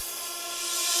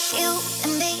You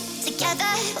and me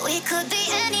together, we could be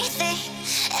anything,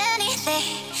 anything.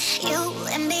 You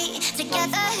and me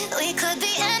together, we could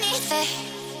be anything,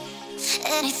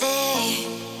 anything,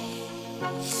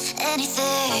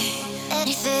 anything,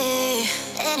 anything,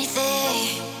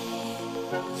 anything,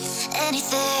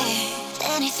 anything,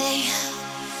 anything.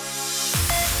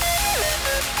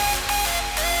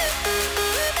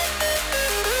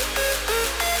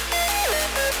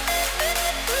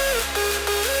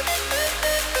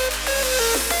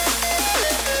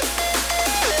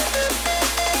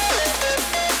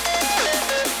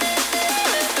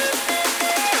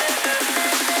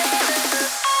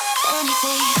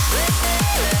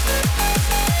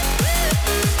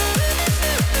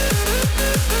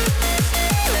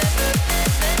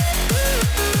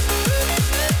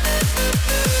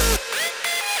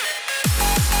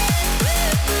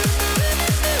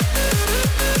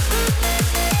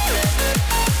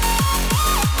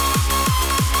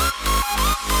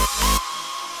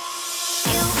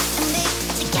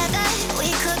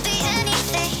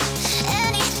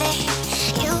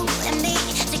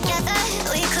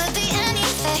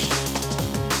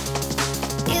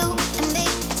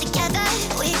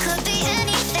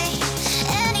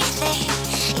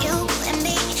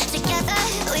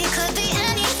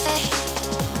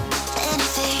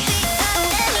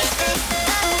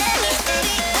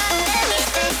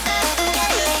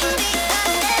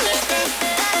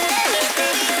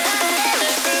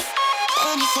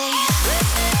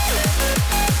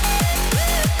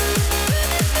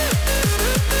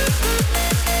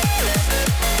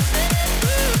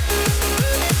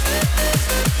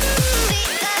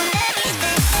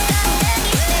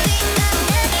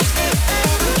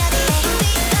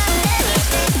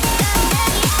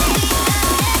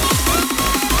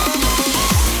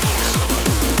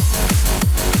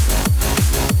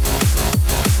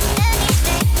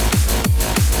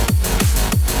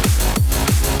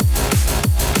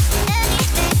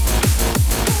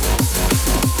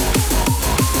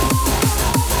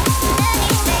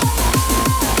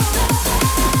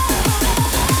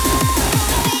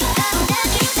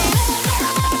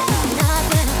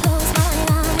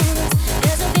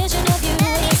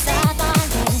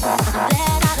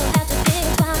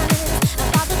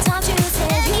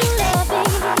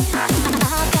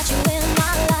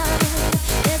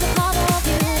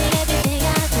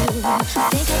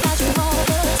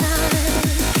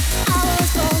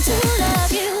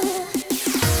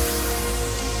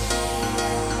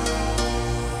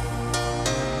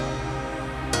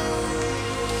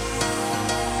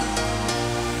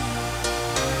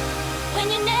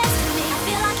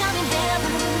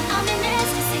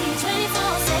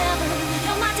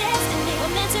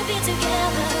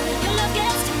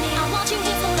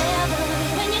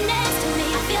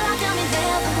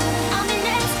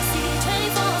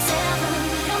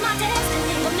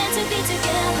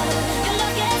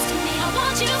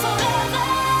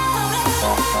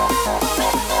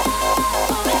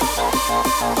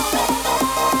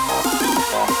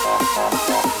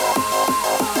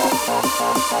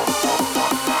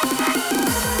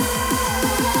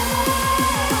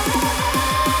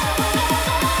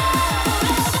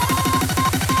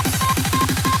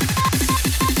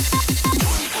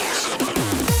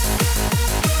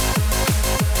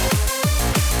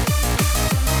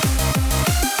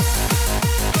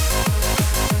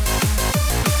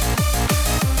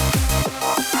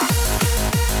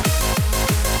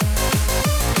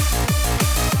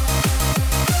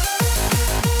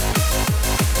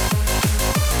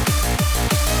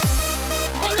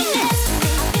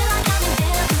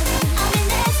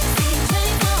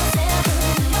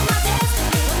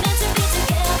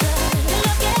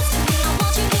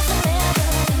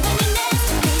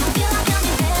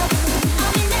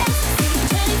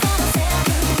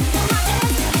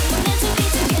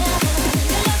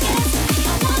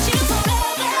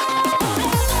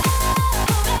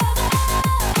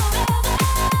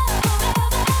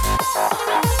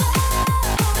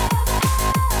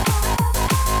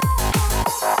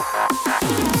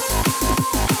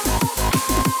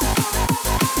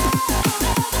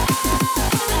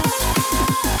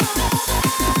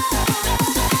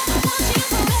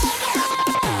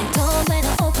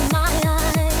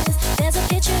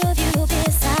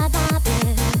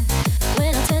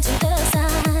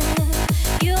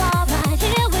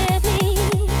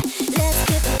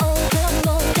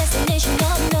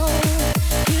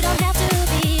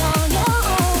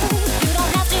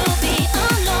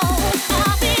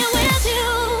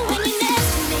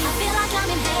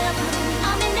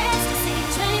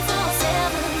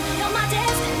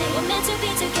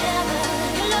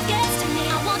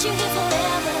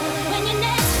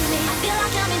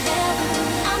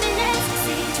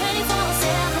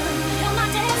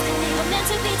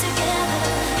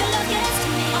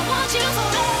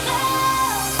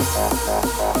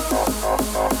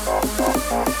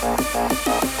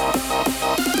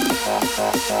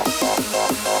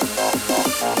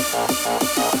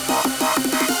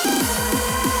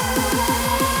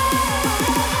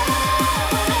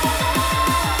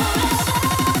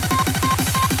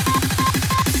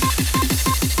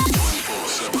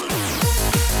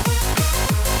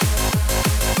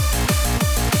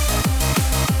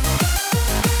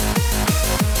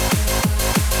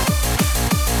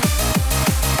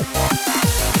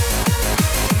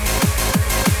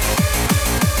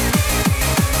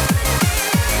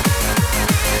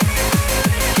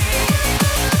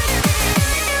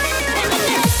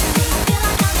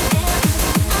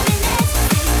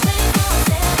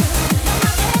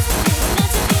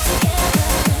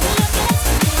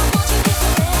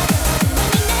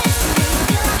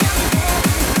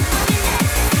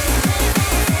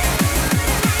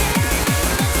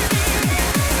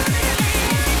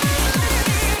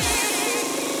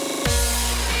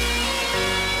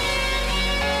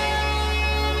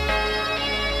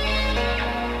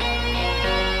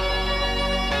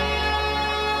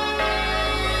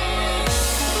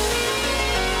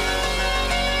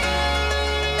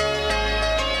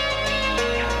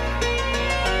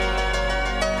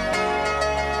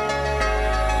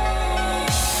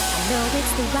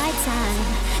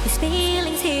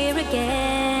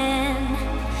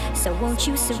 Won't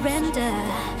you surrender?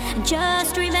 And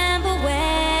just remember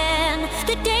when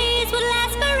the days would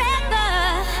last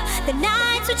forever, the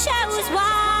nights would show us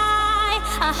why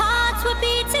our hearts would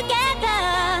be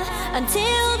together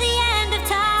until the end of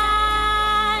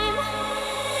time.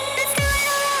 Let's do it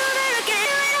all over again,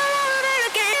 do it all over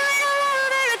again, do it all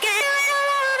over again, do it all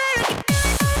over again.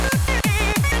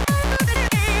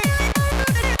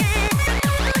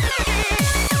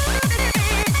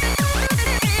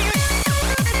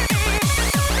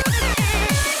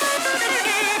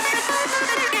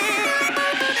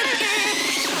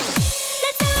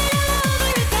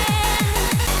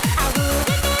 I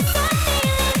wouldn't miss a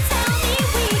feeling, tell me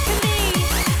we can be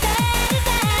better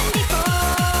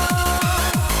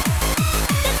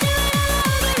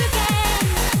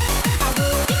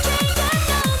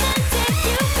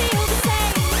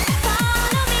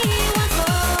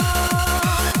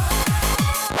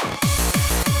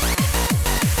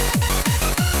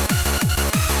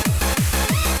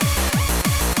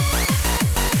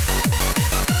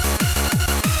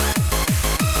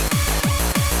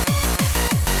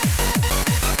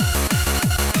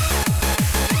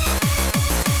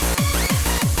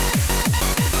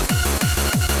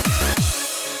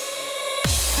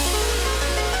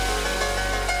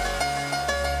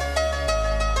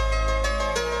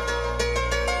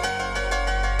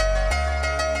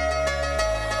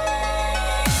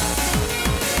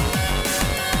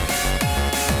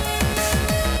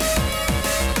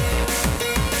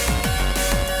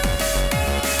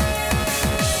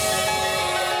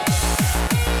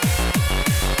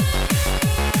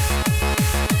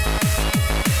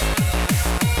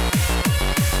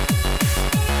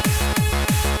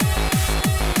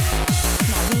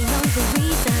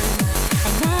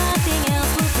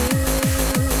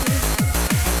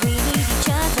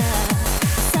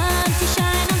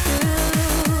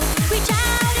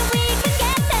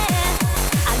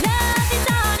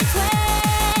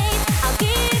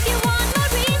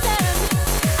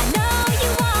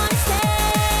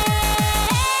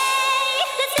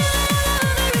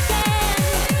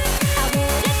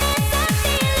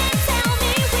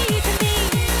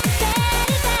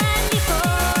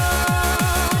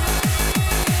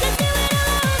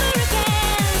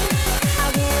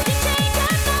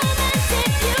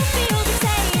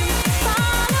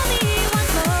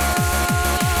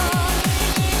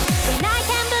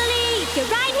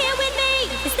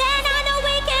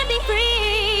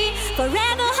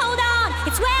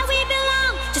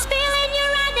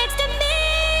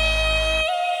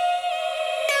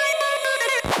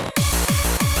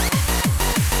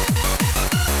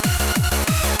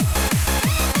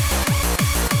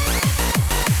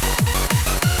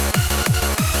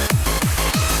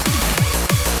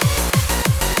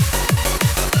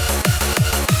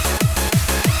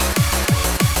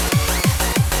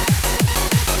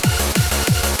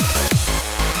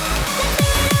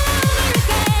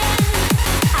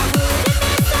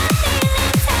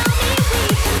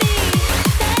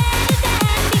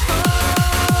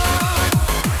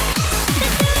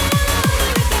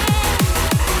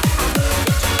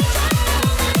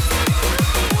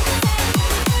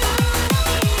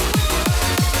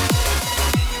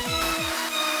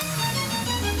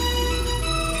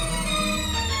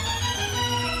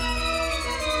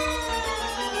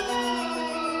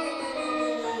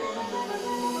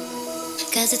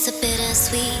 'Cause it's a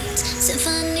bittersweet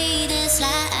symphony, this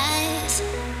life.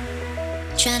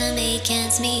 Trying to make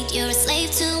ends meet, you're a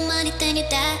slave to money, then you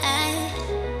die.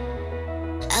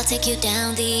 I'll take you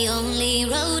down the only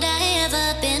road I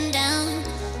ever been down.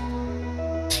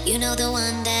 You know, the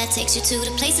one that takes you to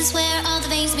the places where all the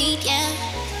veins meet, yeah.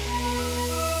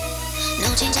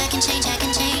 No change, I can change, I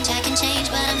can change, I can change,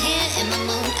 but I'm here in my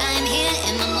mood, I'm here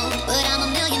in my mood. But I'm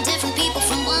a million different people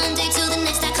from one day to the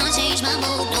next, I can't change my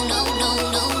mood, no, no, no,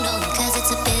 no, no. 'Cause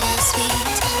it's a bittersweet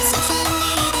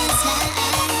symphony, this life.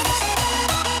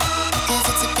 'Cause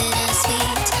it's a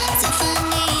bittersweet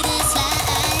symphony, this life.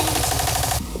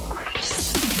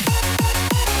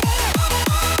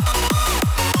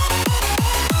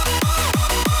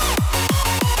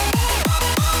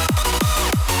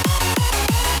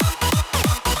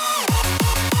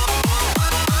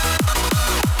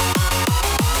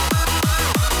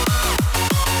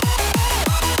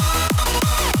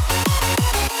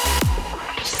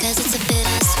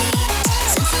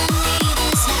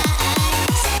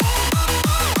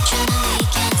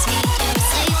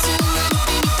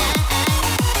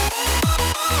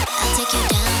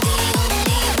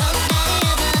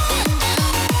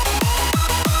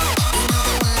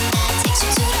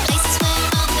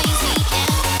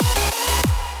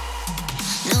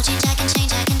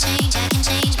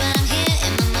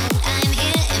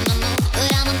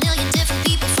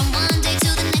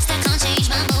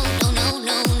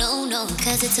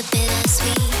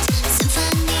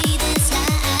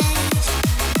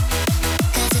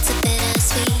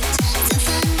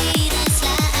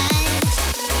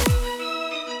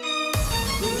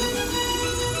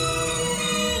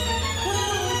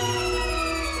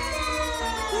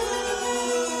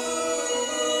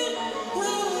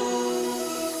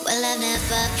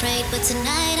 But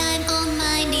tonight I'm on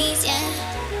my knees, yeah.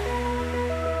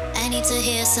 I need to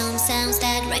hear some sounds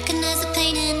that recognize the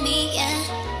pain in me, yeah.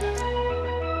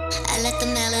 I let the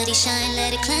melody shine,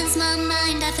 let it cleanse my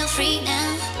mind, I feel free now.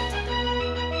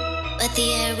 But the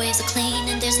airwaves are clean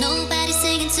and there's nobody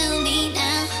singing to me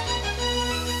now.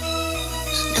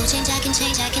 No change, I can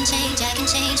change, I can change, I can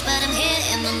change, but I'm here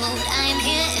in my mood, I am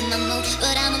here in my mood.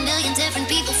 But I'm a million different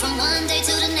people from one day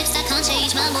to the next, I can't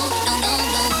change my mood, no, no,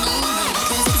 no, no, no.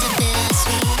 'Cause it's a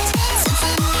bittersweet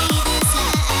symphony, this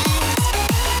life.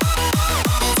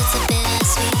 'Cause it's a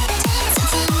bittersweet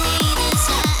symphony, this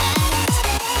life.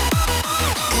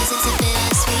 'Cause it's a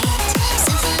bittersweet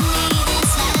symphony,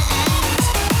 this life.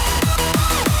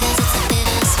 'Cause it's a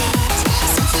bittersweet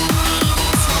symphony,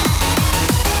 this life.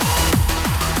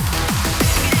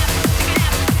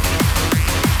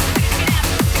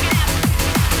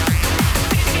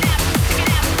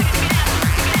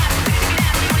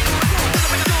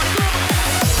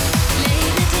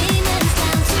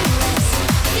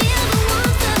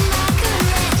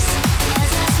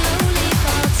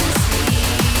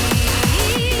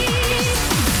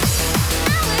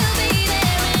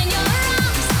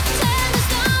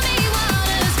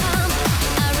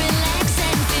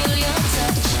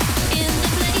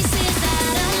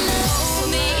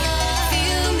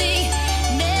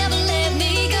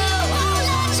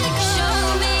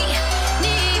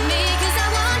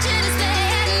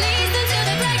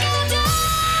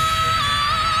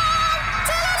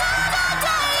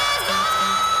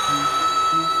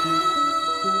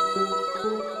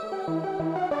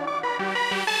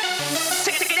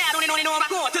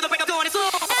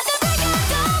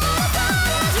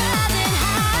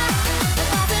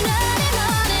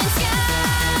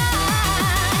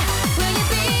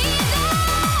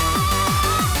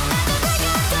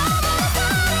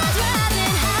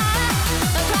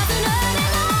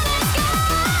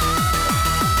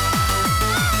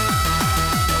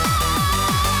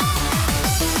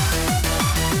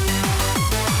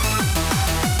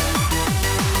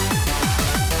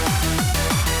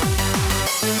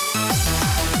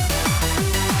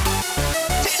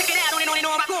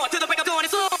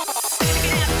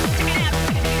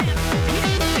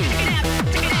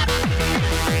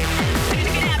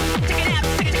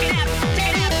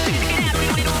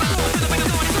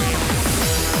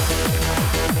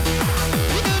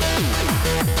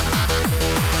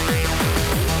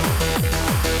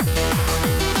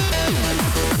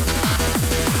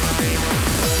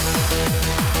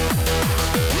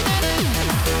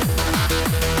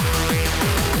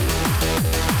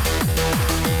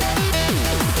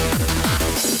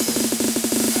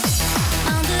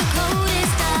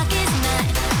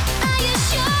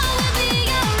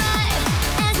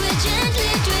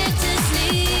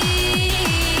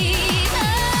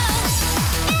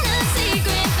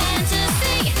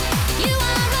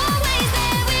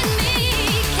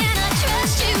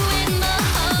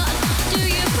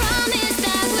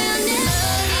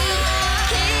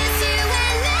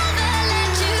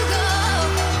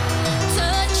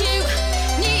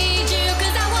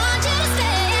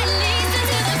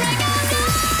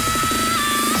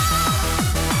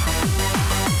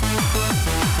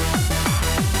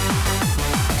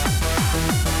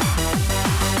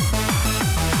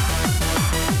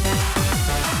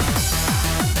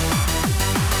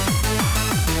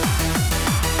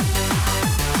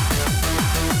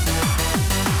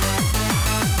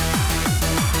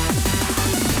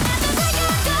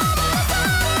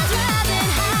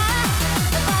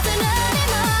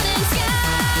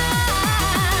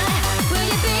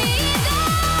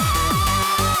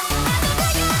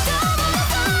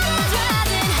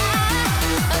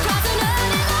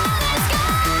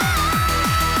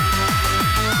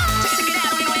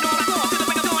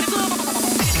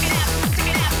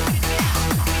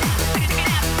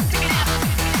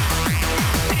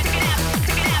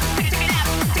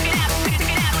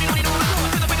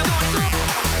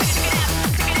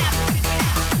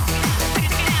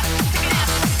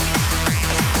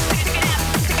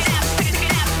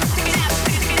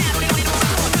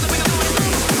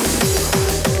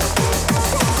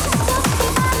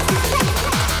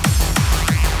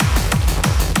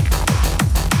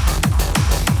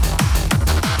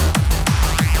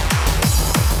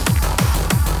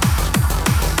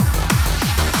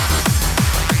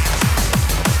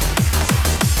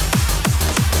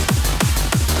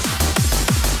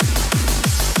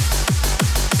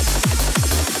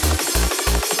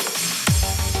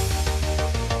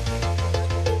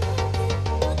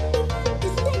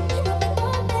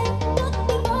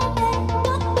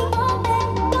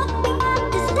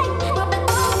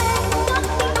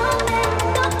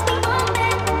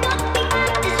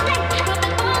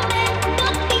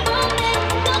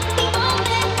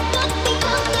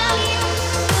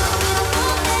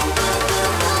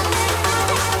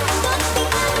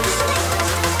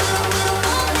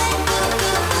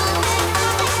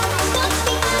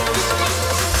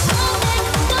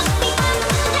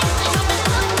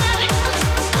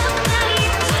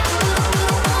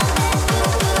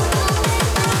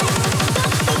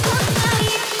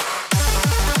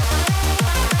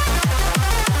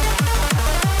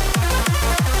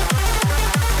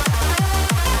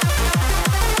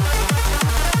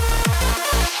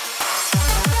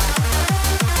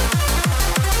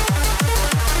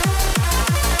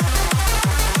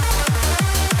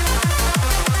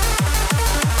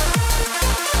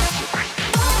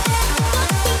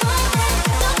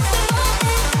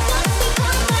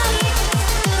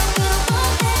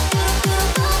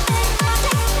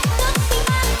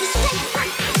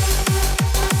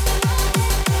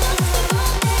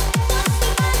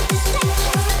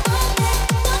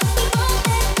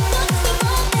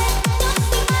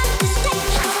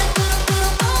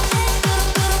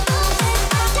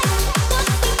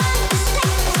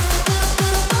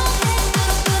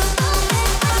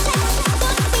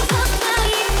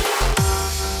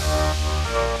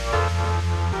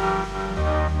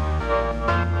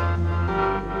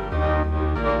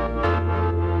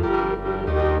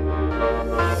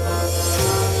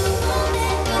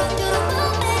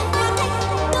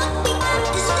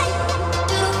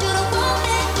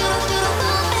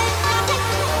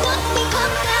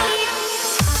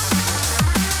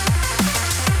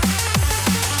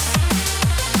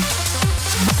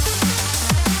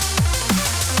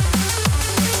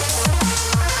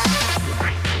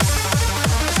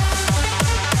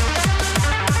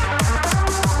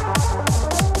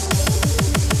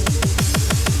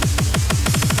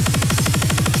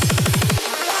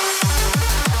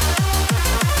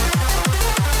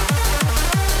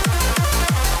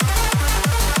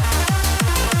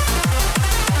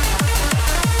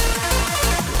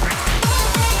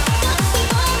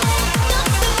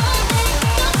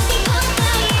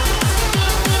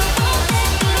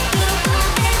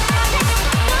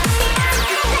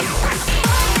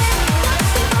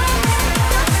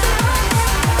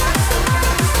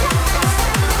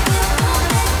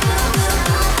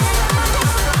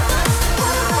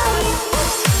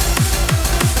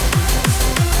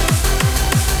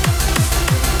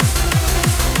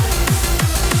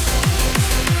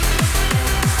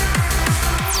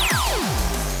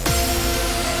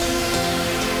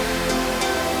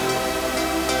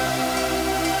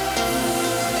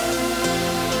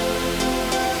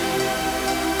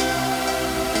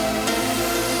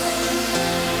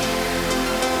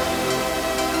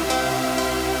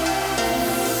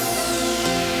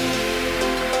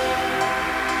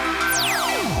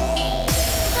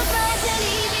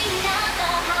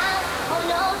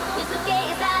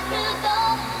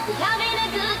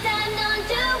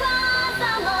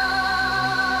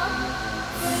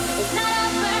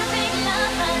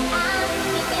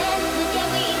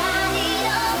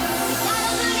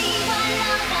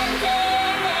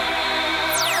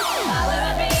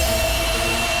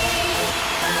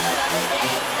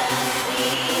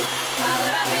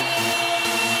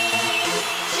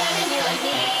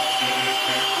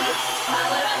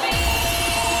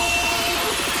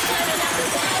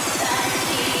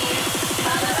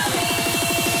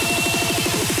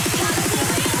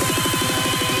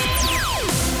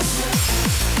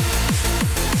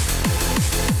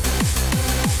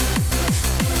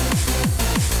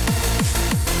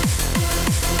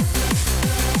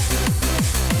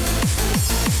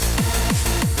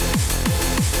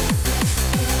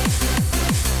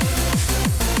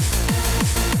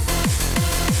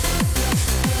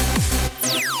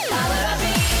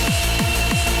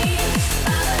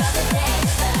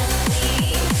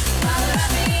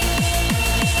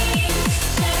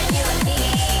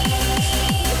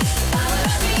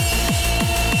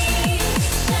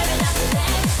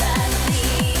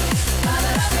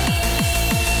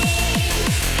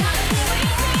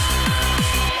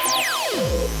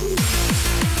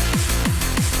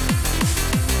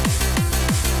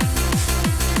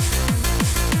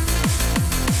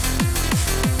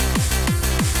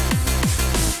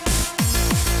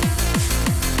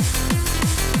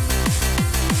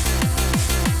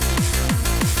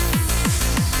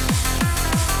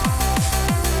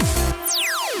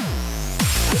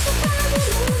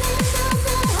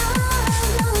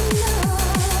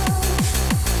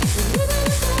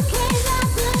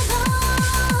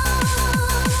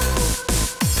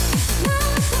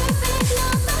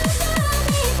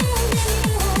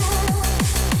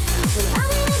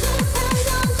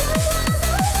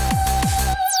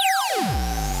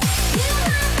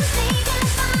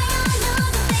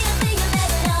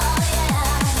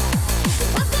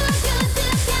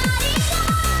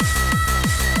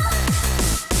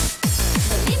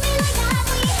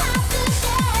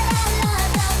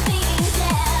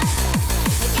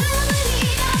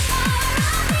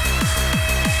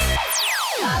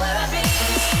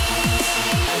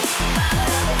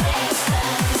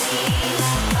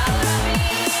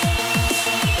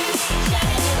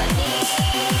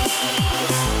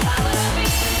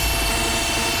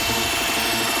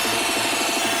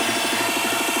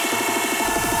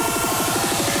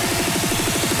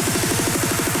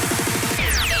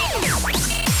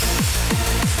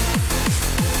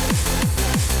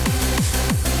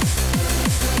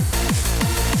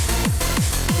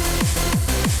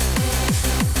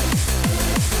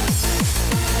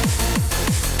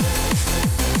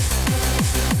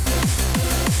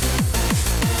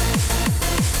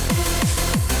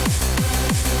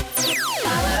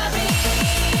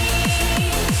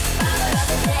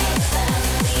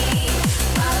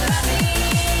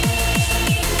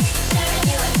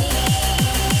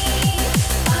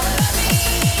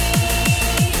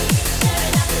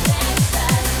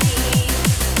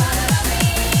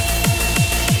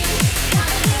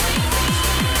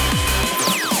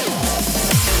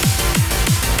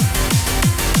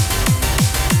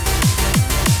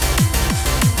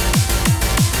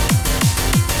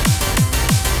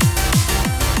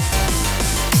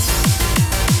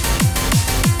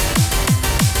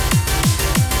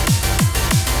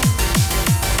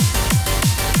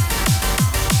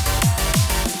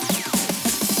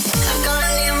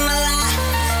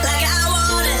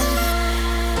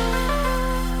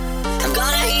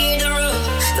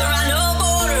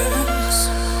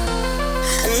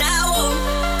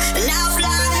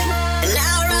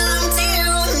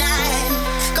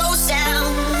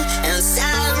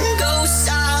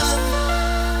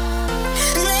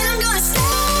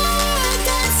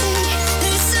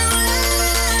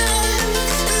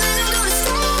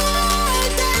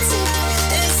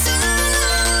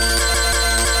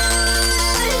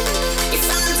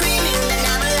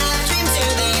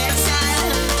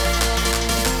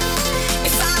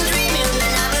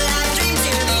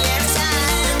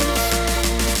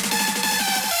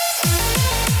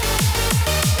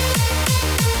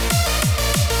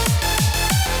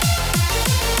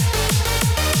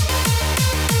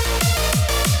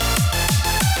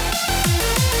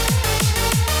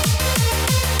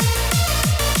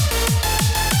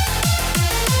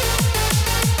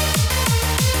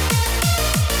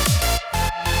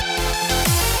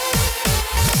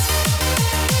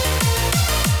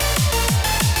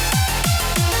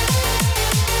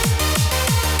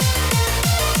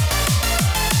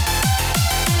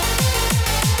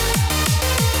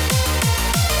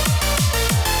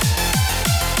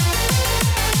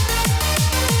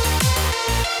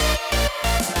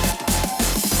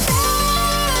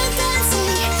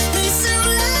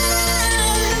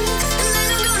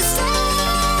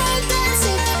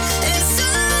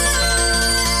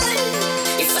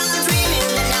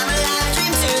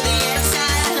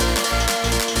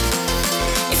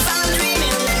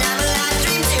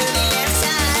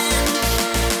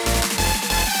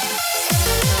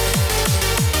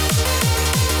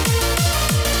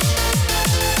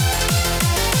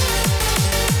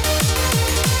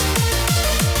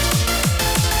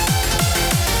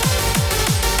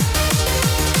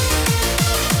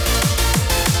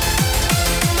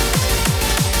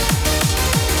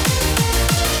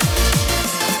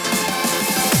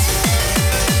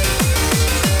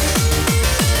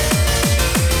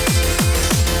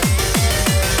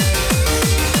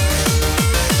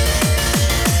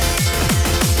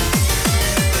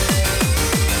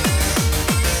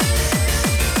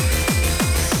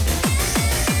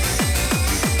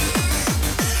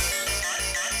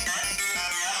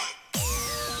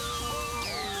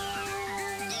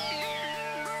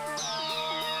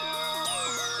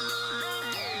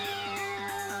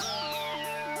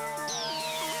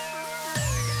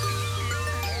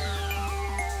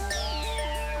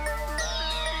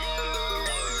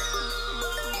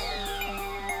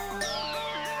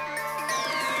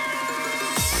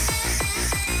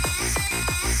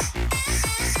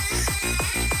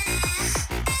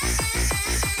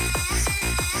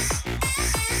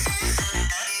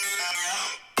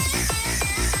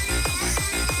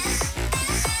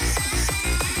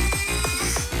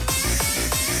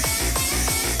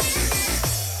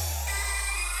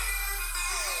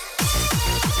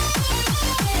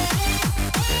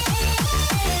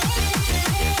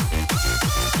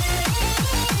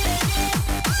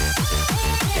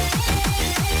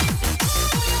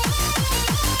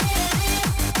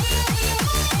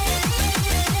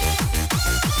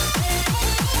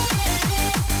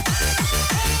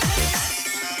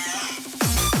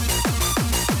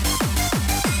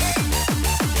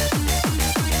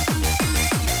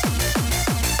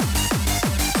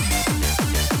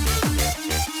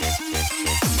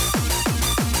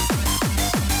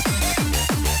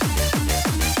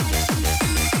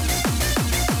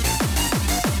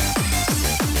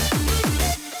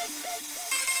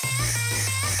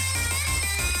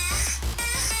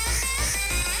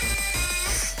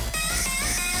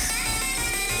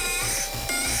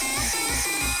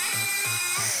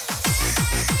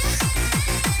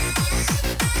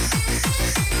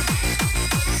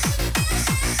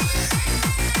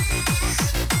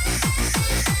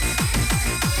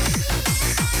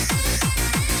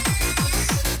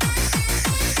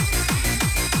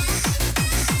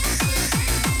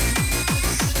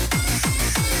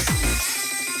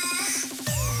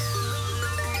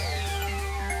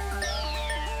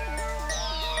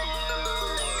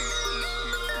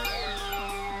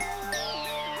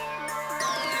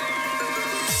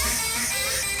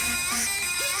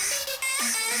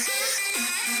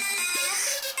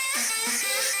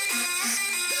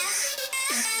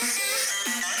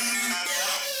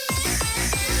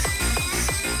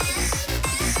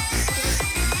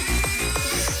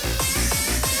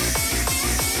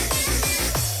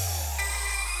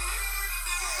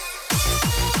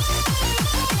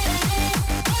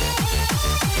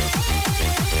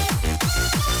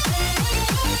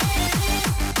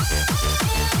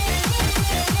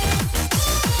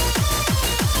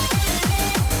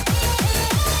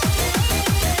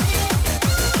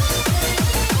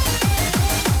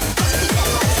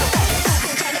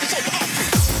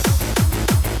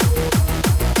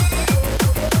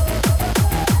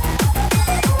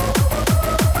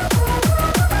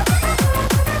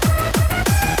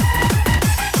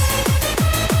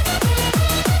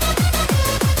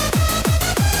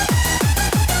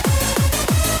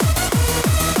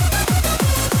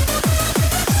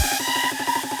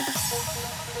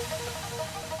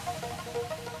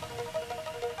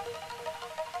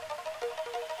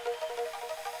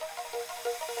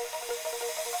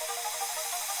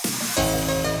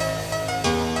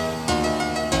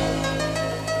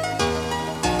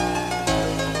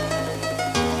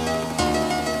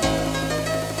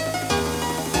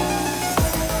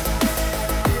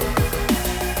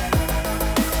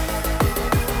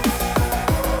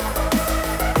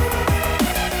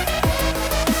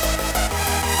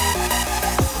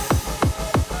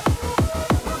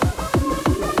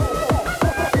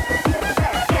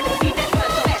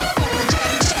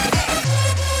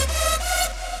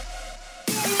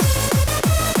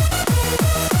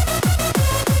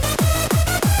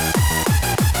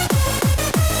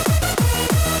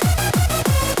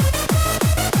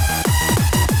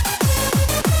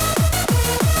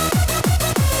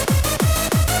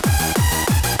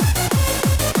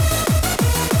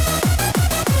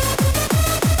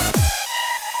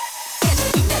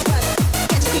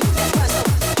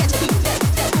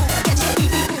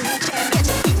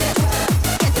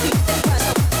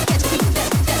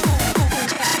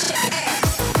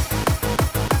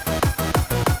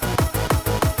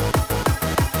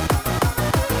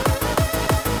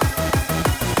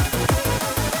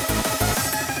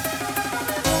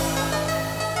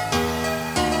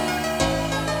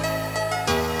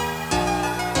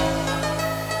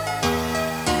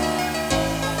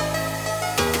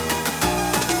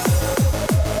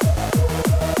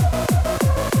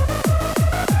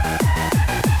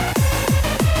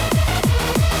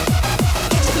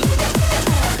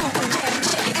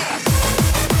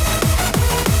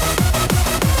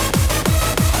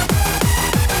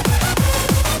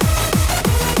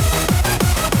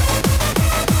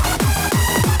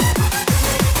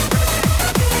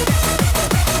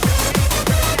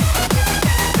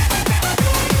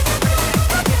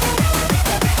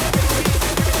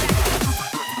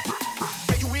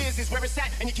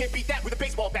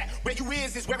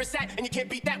 is where it's at, and you can't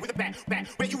beat that with a bat.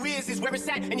 Where you is where it's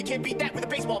at, and you can't beat that with a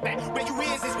baseball bat. Where you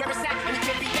is where it's at, and you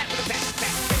can't beat that with a bat.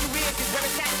 Where you is where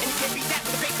it's at, and you can't beat that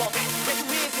with a baseball bat. Where you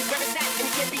is where it's at, and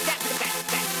you can't beat that with a bat.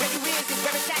 Where you is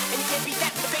where it's at, and you can't beat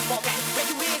that with a baseball bat. Where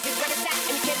you is where it's at,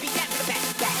 and you can't beat that with a bat.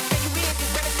 Where you is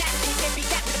where it's at, and you can't beat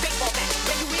that with a baseball bat.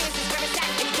 Where you is where it's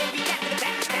at, and you can't beat that with a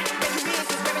bat. Where you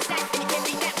is where it's at, and you can't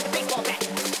beat that with a baseball bat.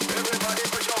 Everybody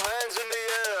put your hands in the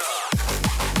air.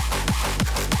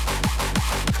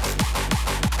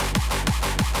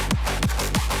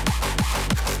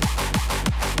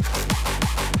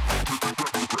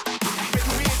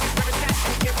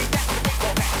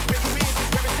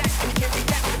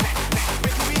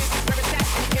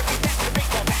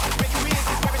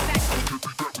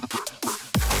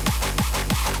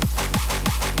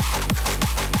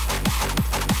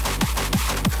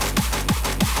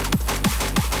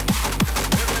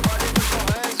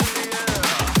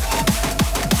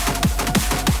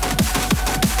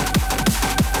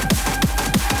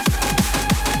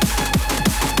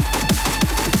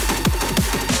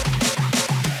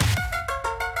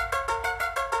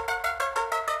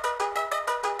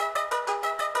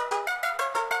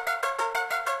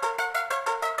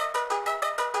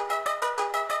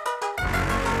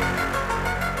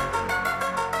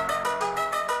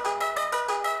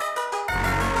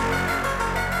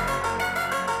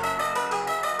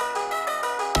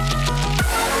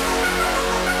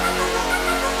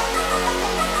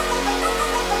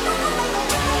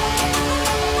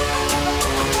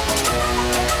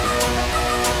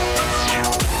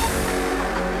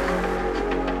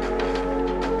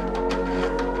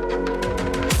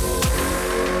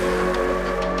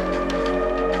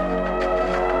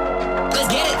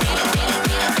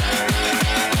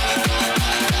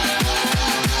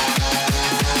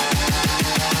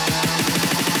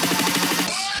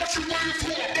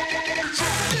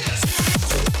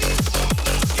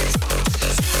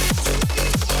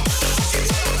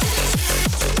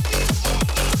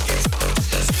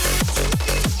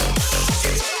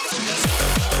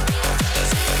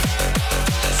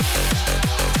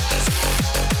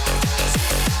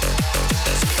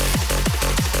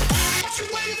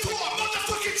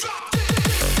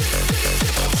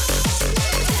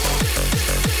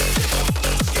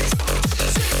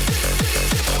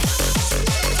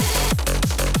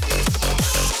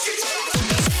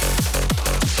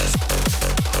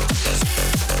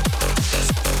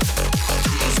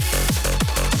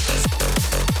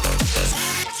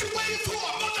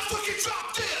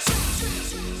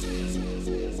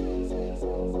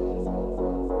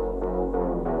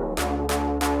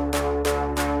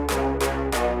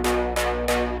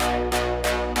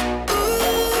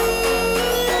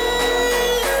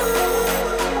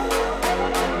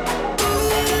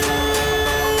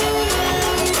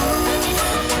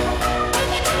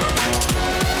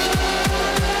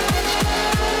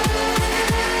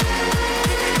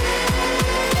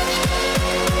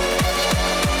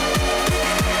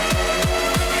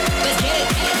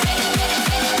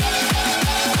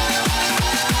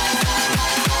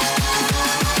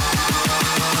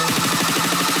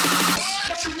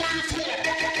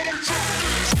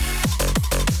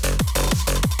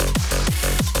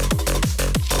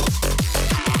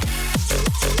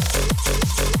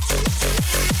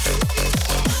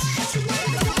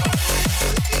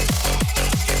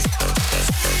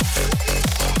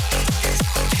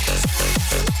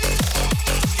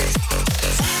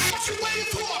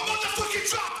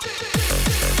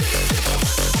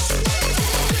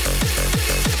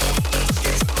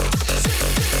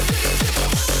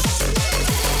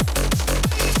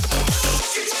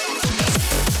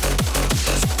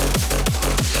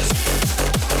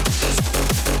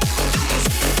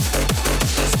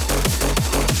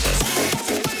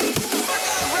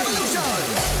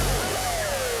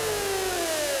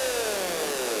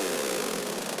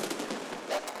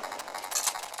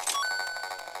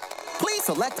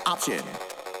 Select option.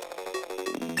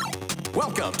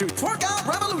 Welcome to Twerkout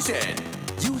Revolution.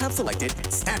 You have selected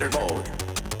standard mode.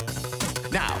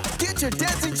 Now, get your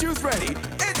dancing shoes ready.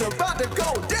 It's about to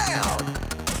go down.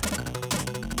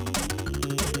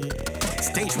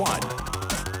 Stage 1.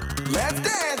 Let's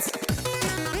dance.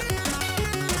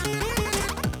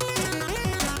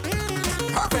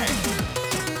 Perfect.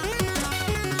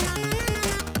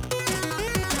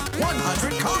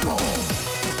 100 combo.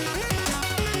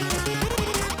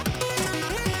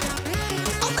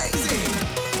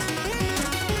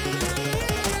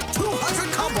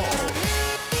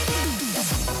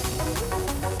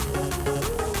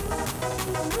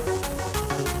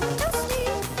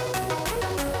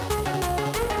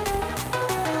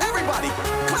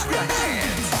 Clap your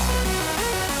hands!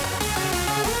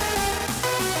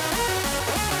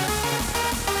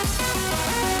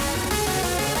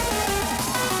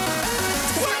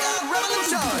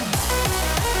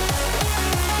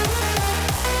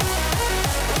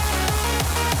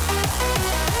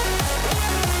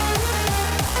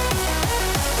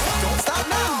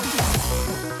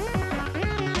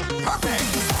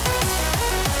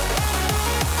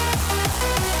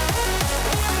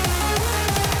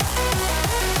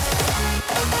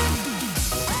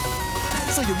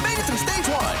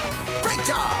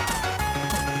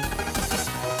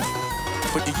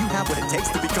 what it takes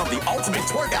to become the ultimate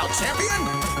Twerkout champion?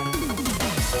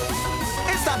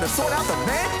 It's time to sort out the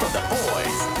men from the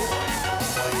boys.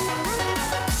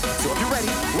 So if you're ready,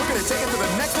 we're gonna take it to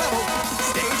the next level.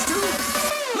 Stage 2,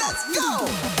 let's go!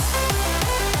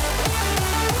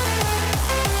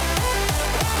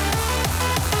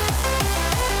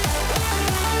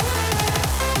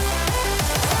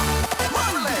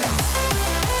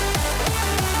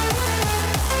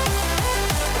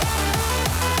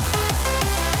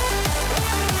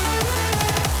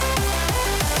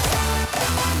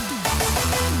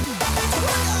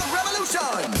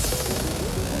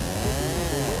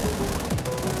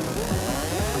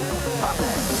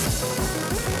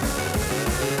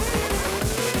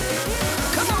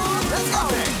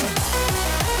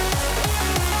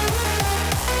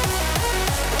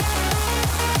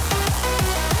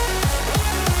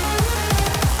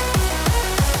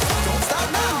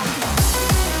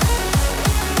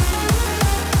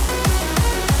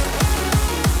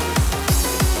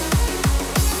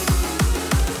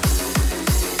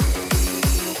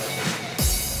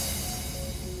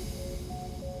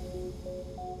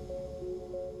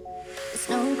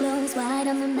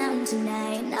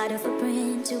 Not a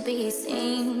footprint to be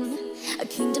seen. A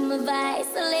kingdom of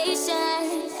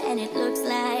isolation, and it looks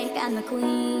like I'm the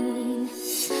queen.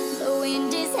 The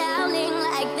wind is howling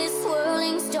like this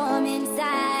swirling storm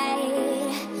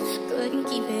inside. Couldn't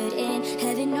keep it in,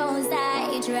 heaven knows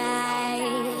I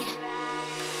tried.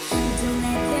 Don't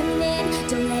let them in,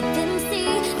 don't let them see.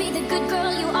 Be the good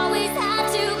girl you always had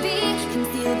to be.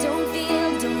 Conceal, don't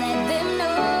feel, don't let them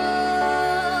know.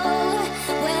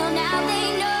 Well, now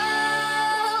they know.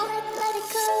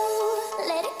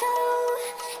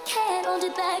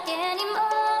 Back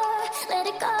anymore. Let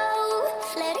it go,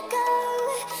 let it go.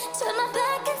 Turn my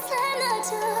back and slam the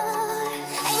door.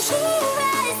 And here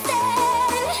I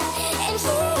stand, and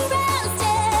here I'll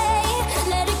stay.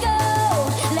 Let it go,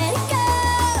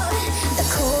 the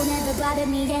cold never bothered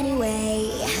me anyway.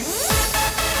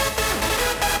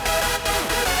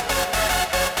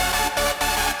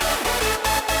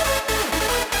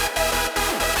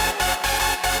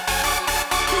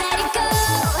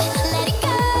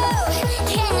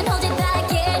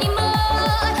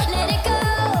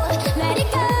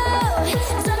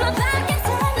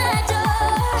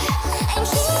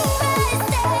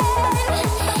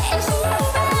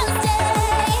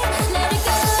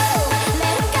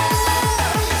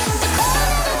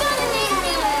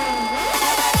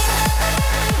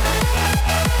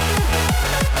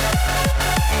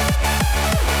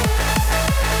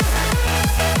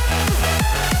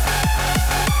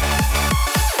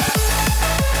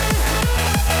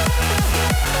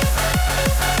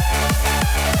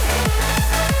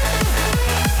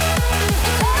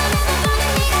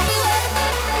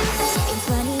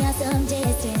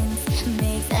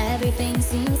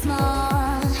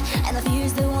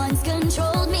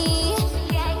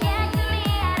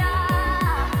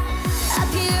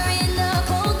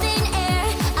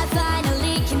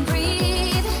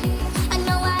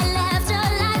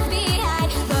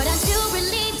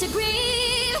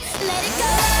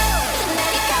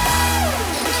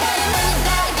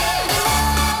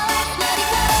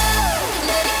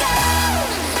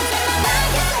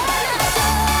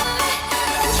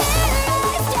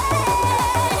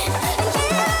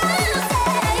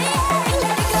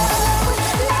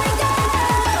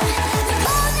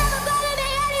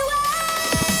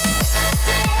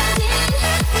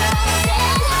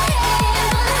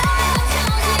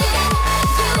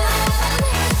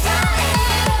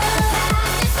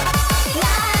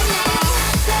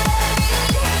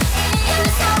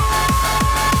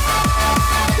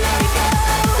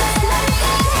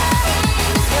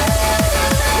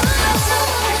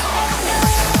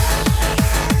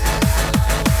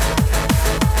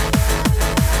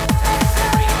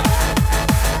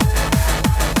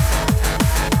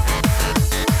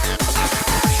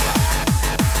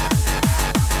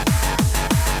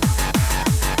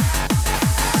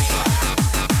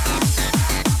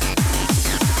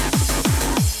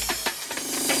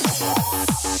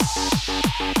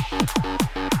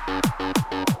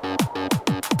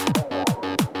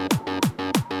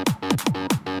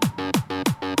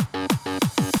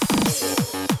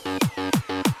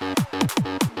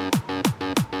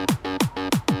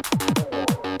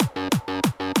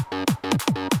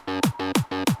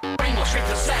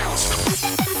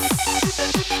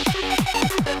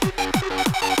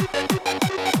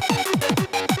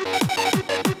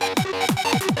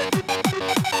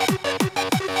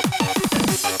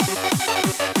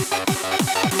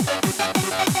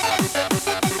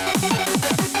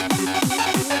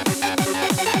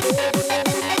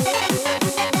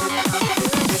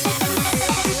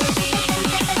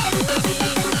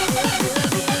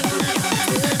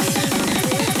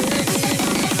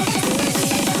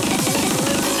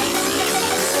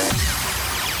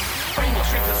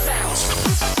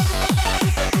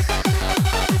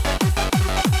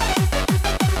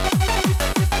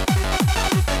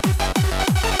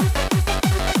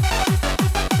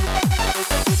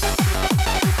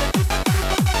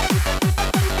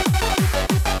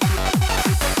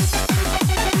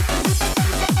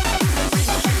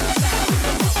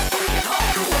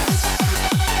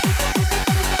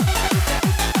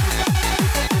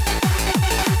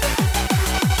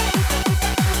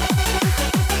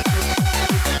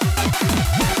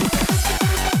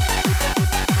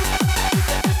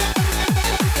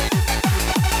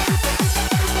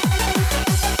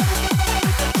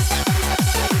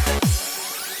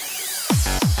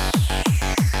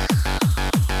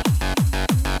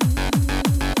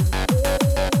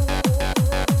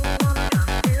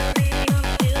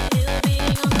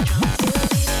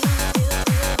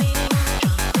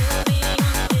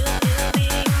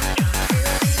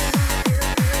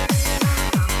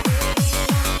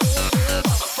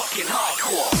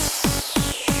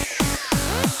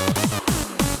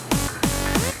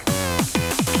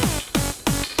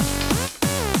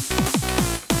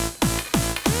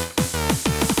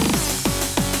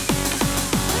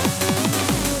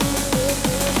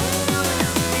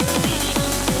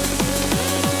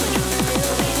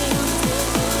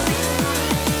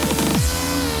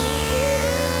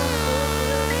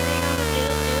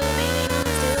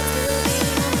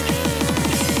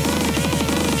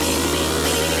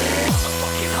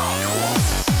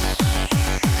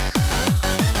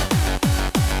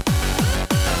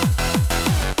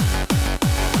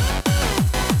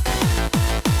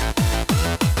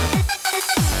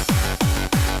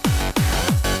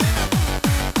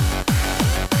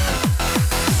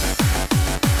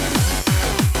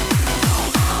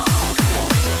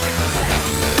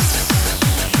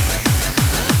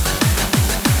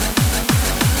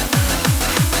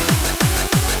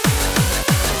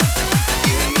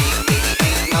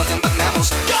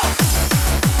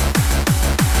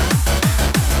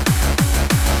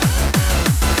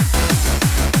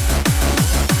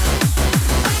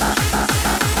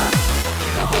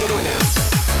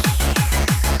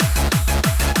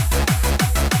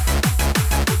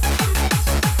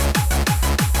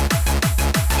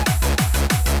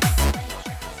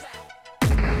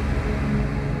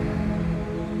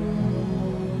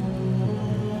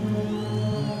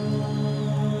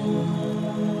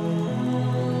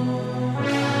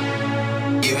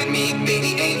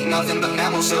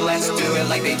 mammals, so let's do it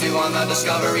like they do on the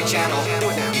Discovery Channel.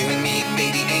 You and me,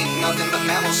 baby, ain't nothing but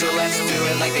mammals, so let's do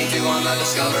it like they do on the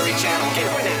Discovery Channel. You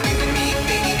and me,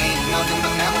 baby, ain't nothing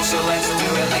but mammals, so let's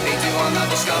do it like they do on the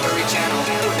Discovery Channel.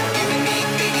 You and me,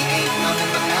 baby, ain't nothing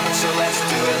but mammals, so let's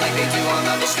do it like they do on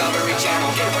the Discovery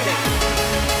Channel. Do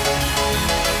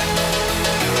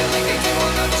it like they do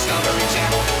on the Discovery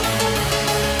Channel.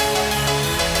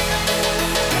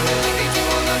 Do it like they do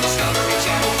on the Discovery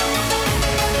Channel.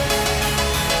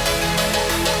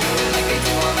 Do it like they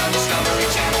do on the Discovery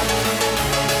Channel.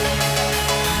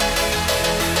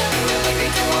 Do it like they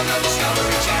do on the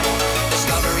Discovery Channel.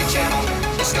 Discovery Channel.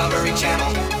 Discovery Channel.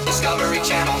 Discovery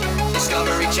Channel.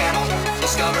 Discovery Channel.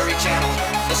 Discovery Channel.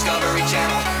 Discovery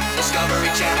Channel. Discovery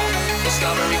Channel.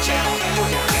 Discovery Channel.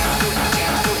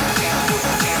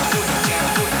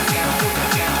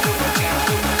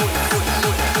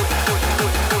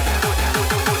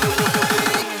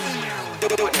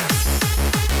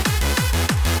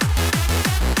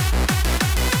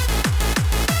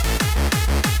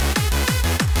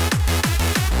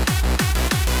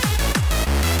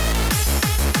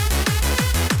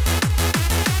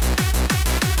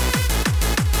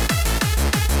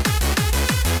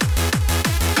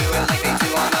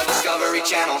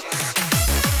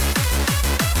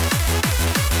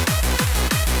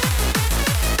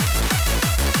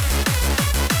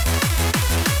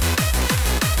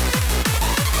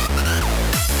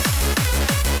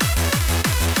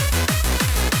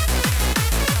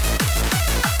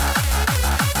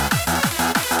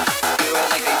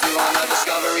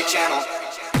 Channel.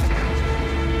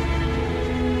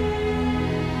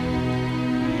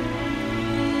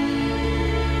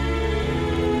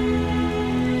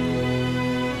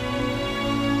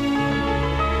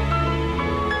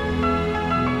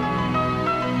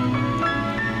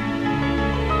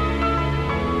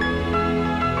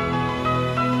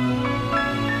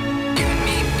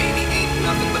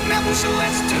 So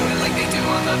let's do it like they do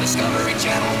on the Discovery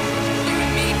Channel. You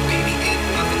and me, baby, ain't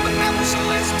nothing but mammals. So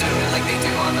let's do it like they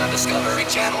do on the Discovery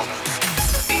Channel.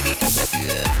 Baby, baby,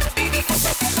 baby, baby,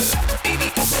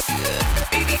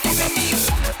 you and me,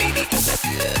 baby, baby, baby,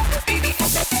 baby, baby, you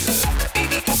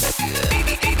and me, baby, baby, baby, baby, you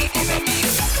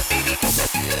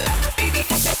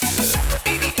and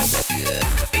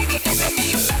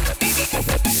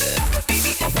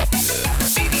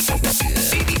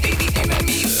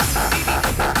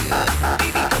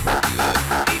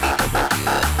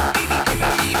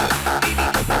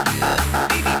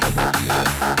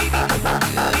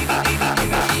baby, baby, you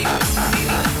and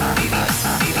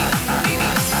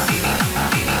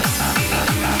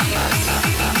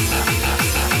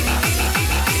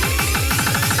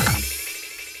me.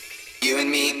 You and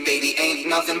me, baby, ain't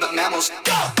nothing but mammals.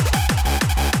 Go!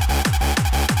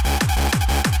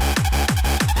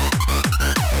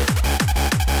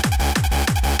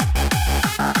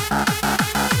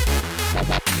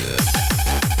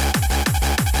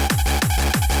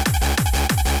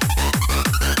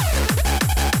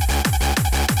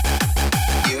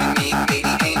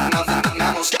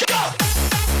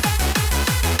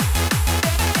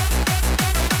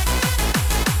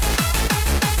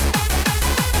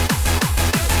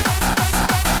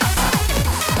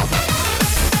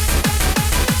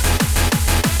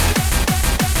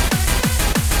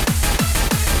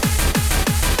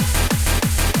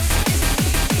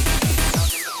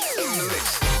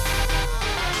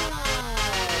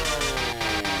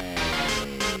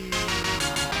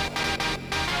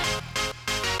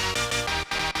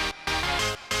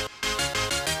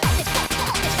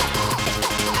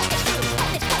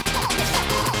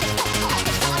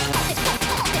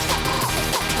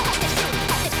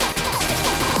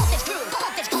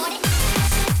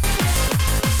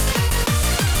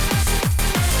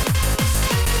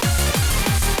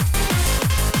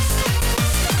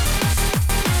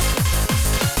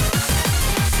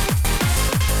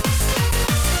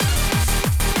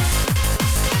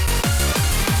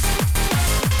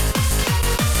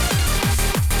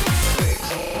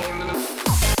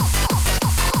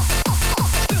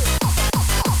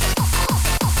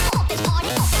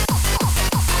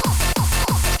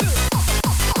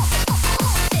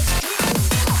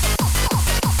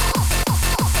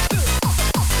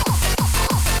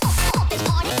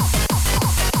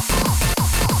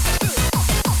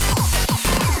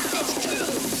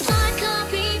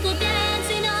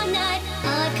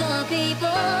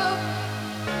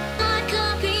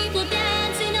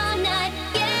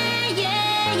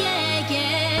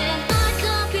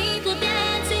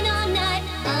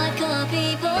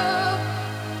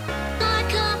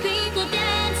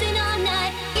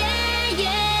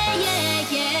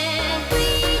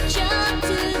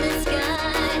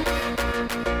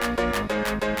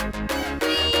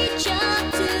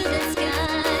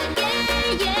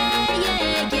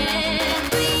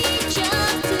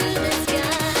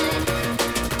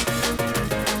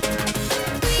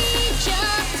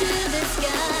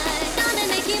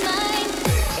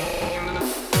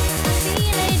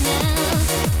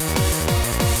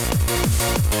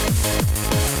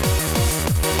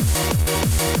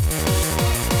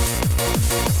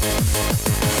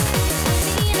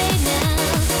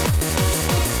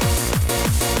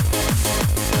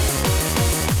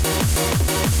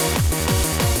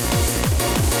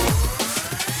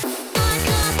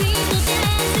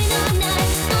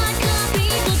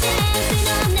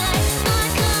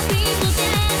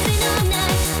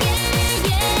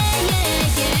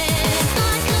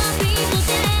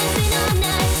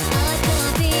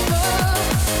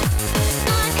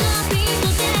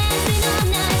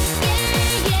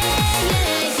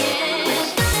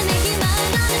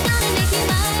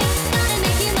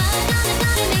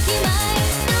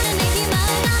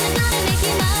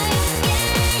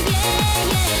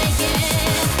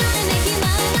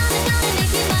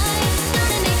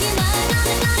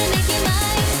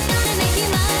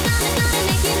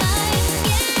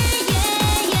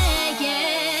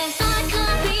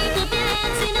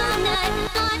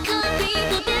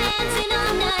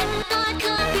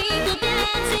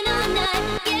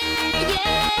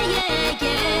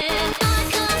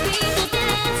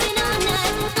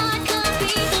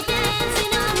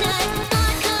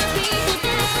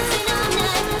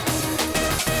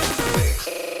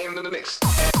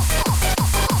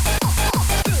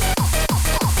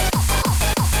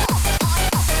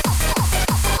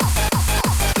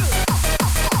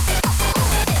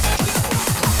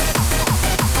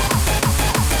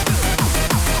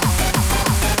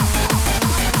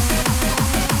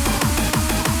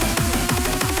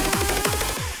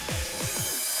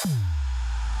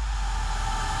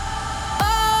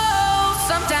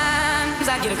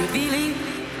 get a good feeling,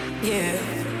 yeah.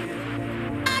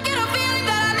 I get a feeling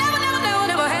that I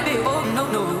never had before. No,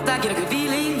 I get a good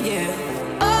feeling,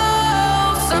 yeah.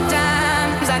 Oh,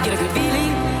 sometimes I get a good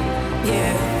feeling,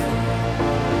 yeah.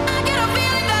 I get a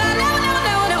feeling that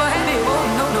I never had before.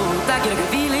 No, I get a good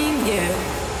feeling, yeah.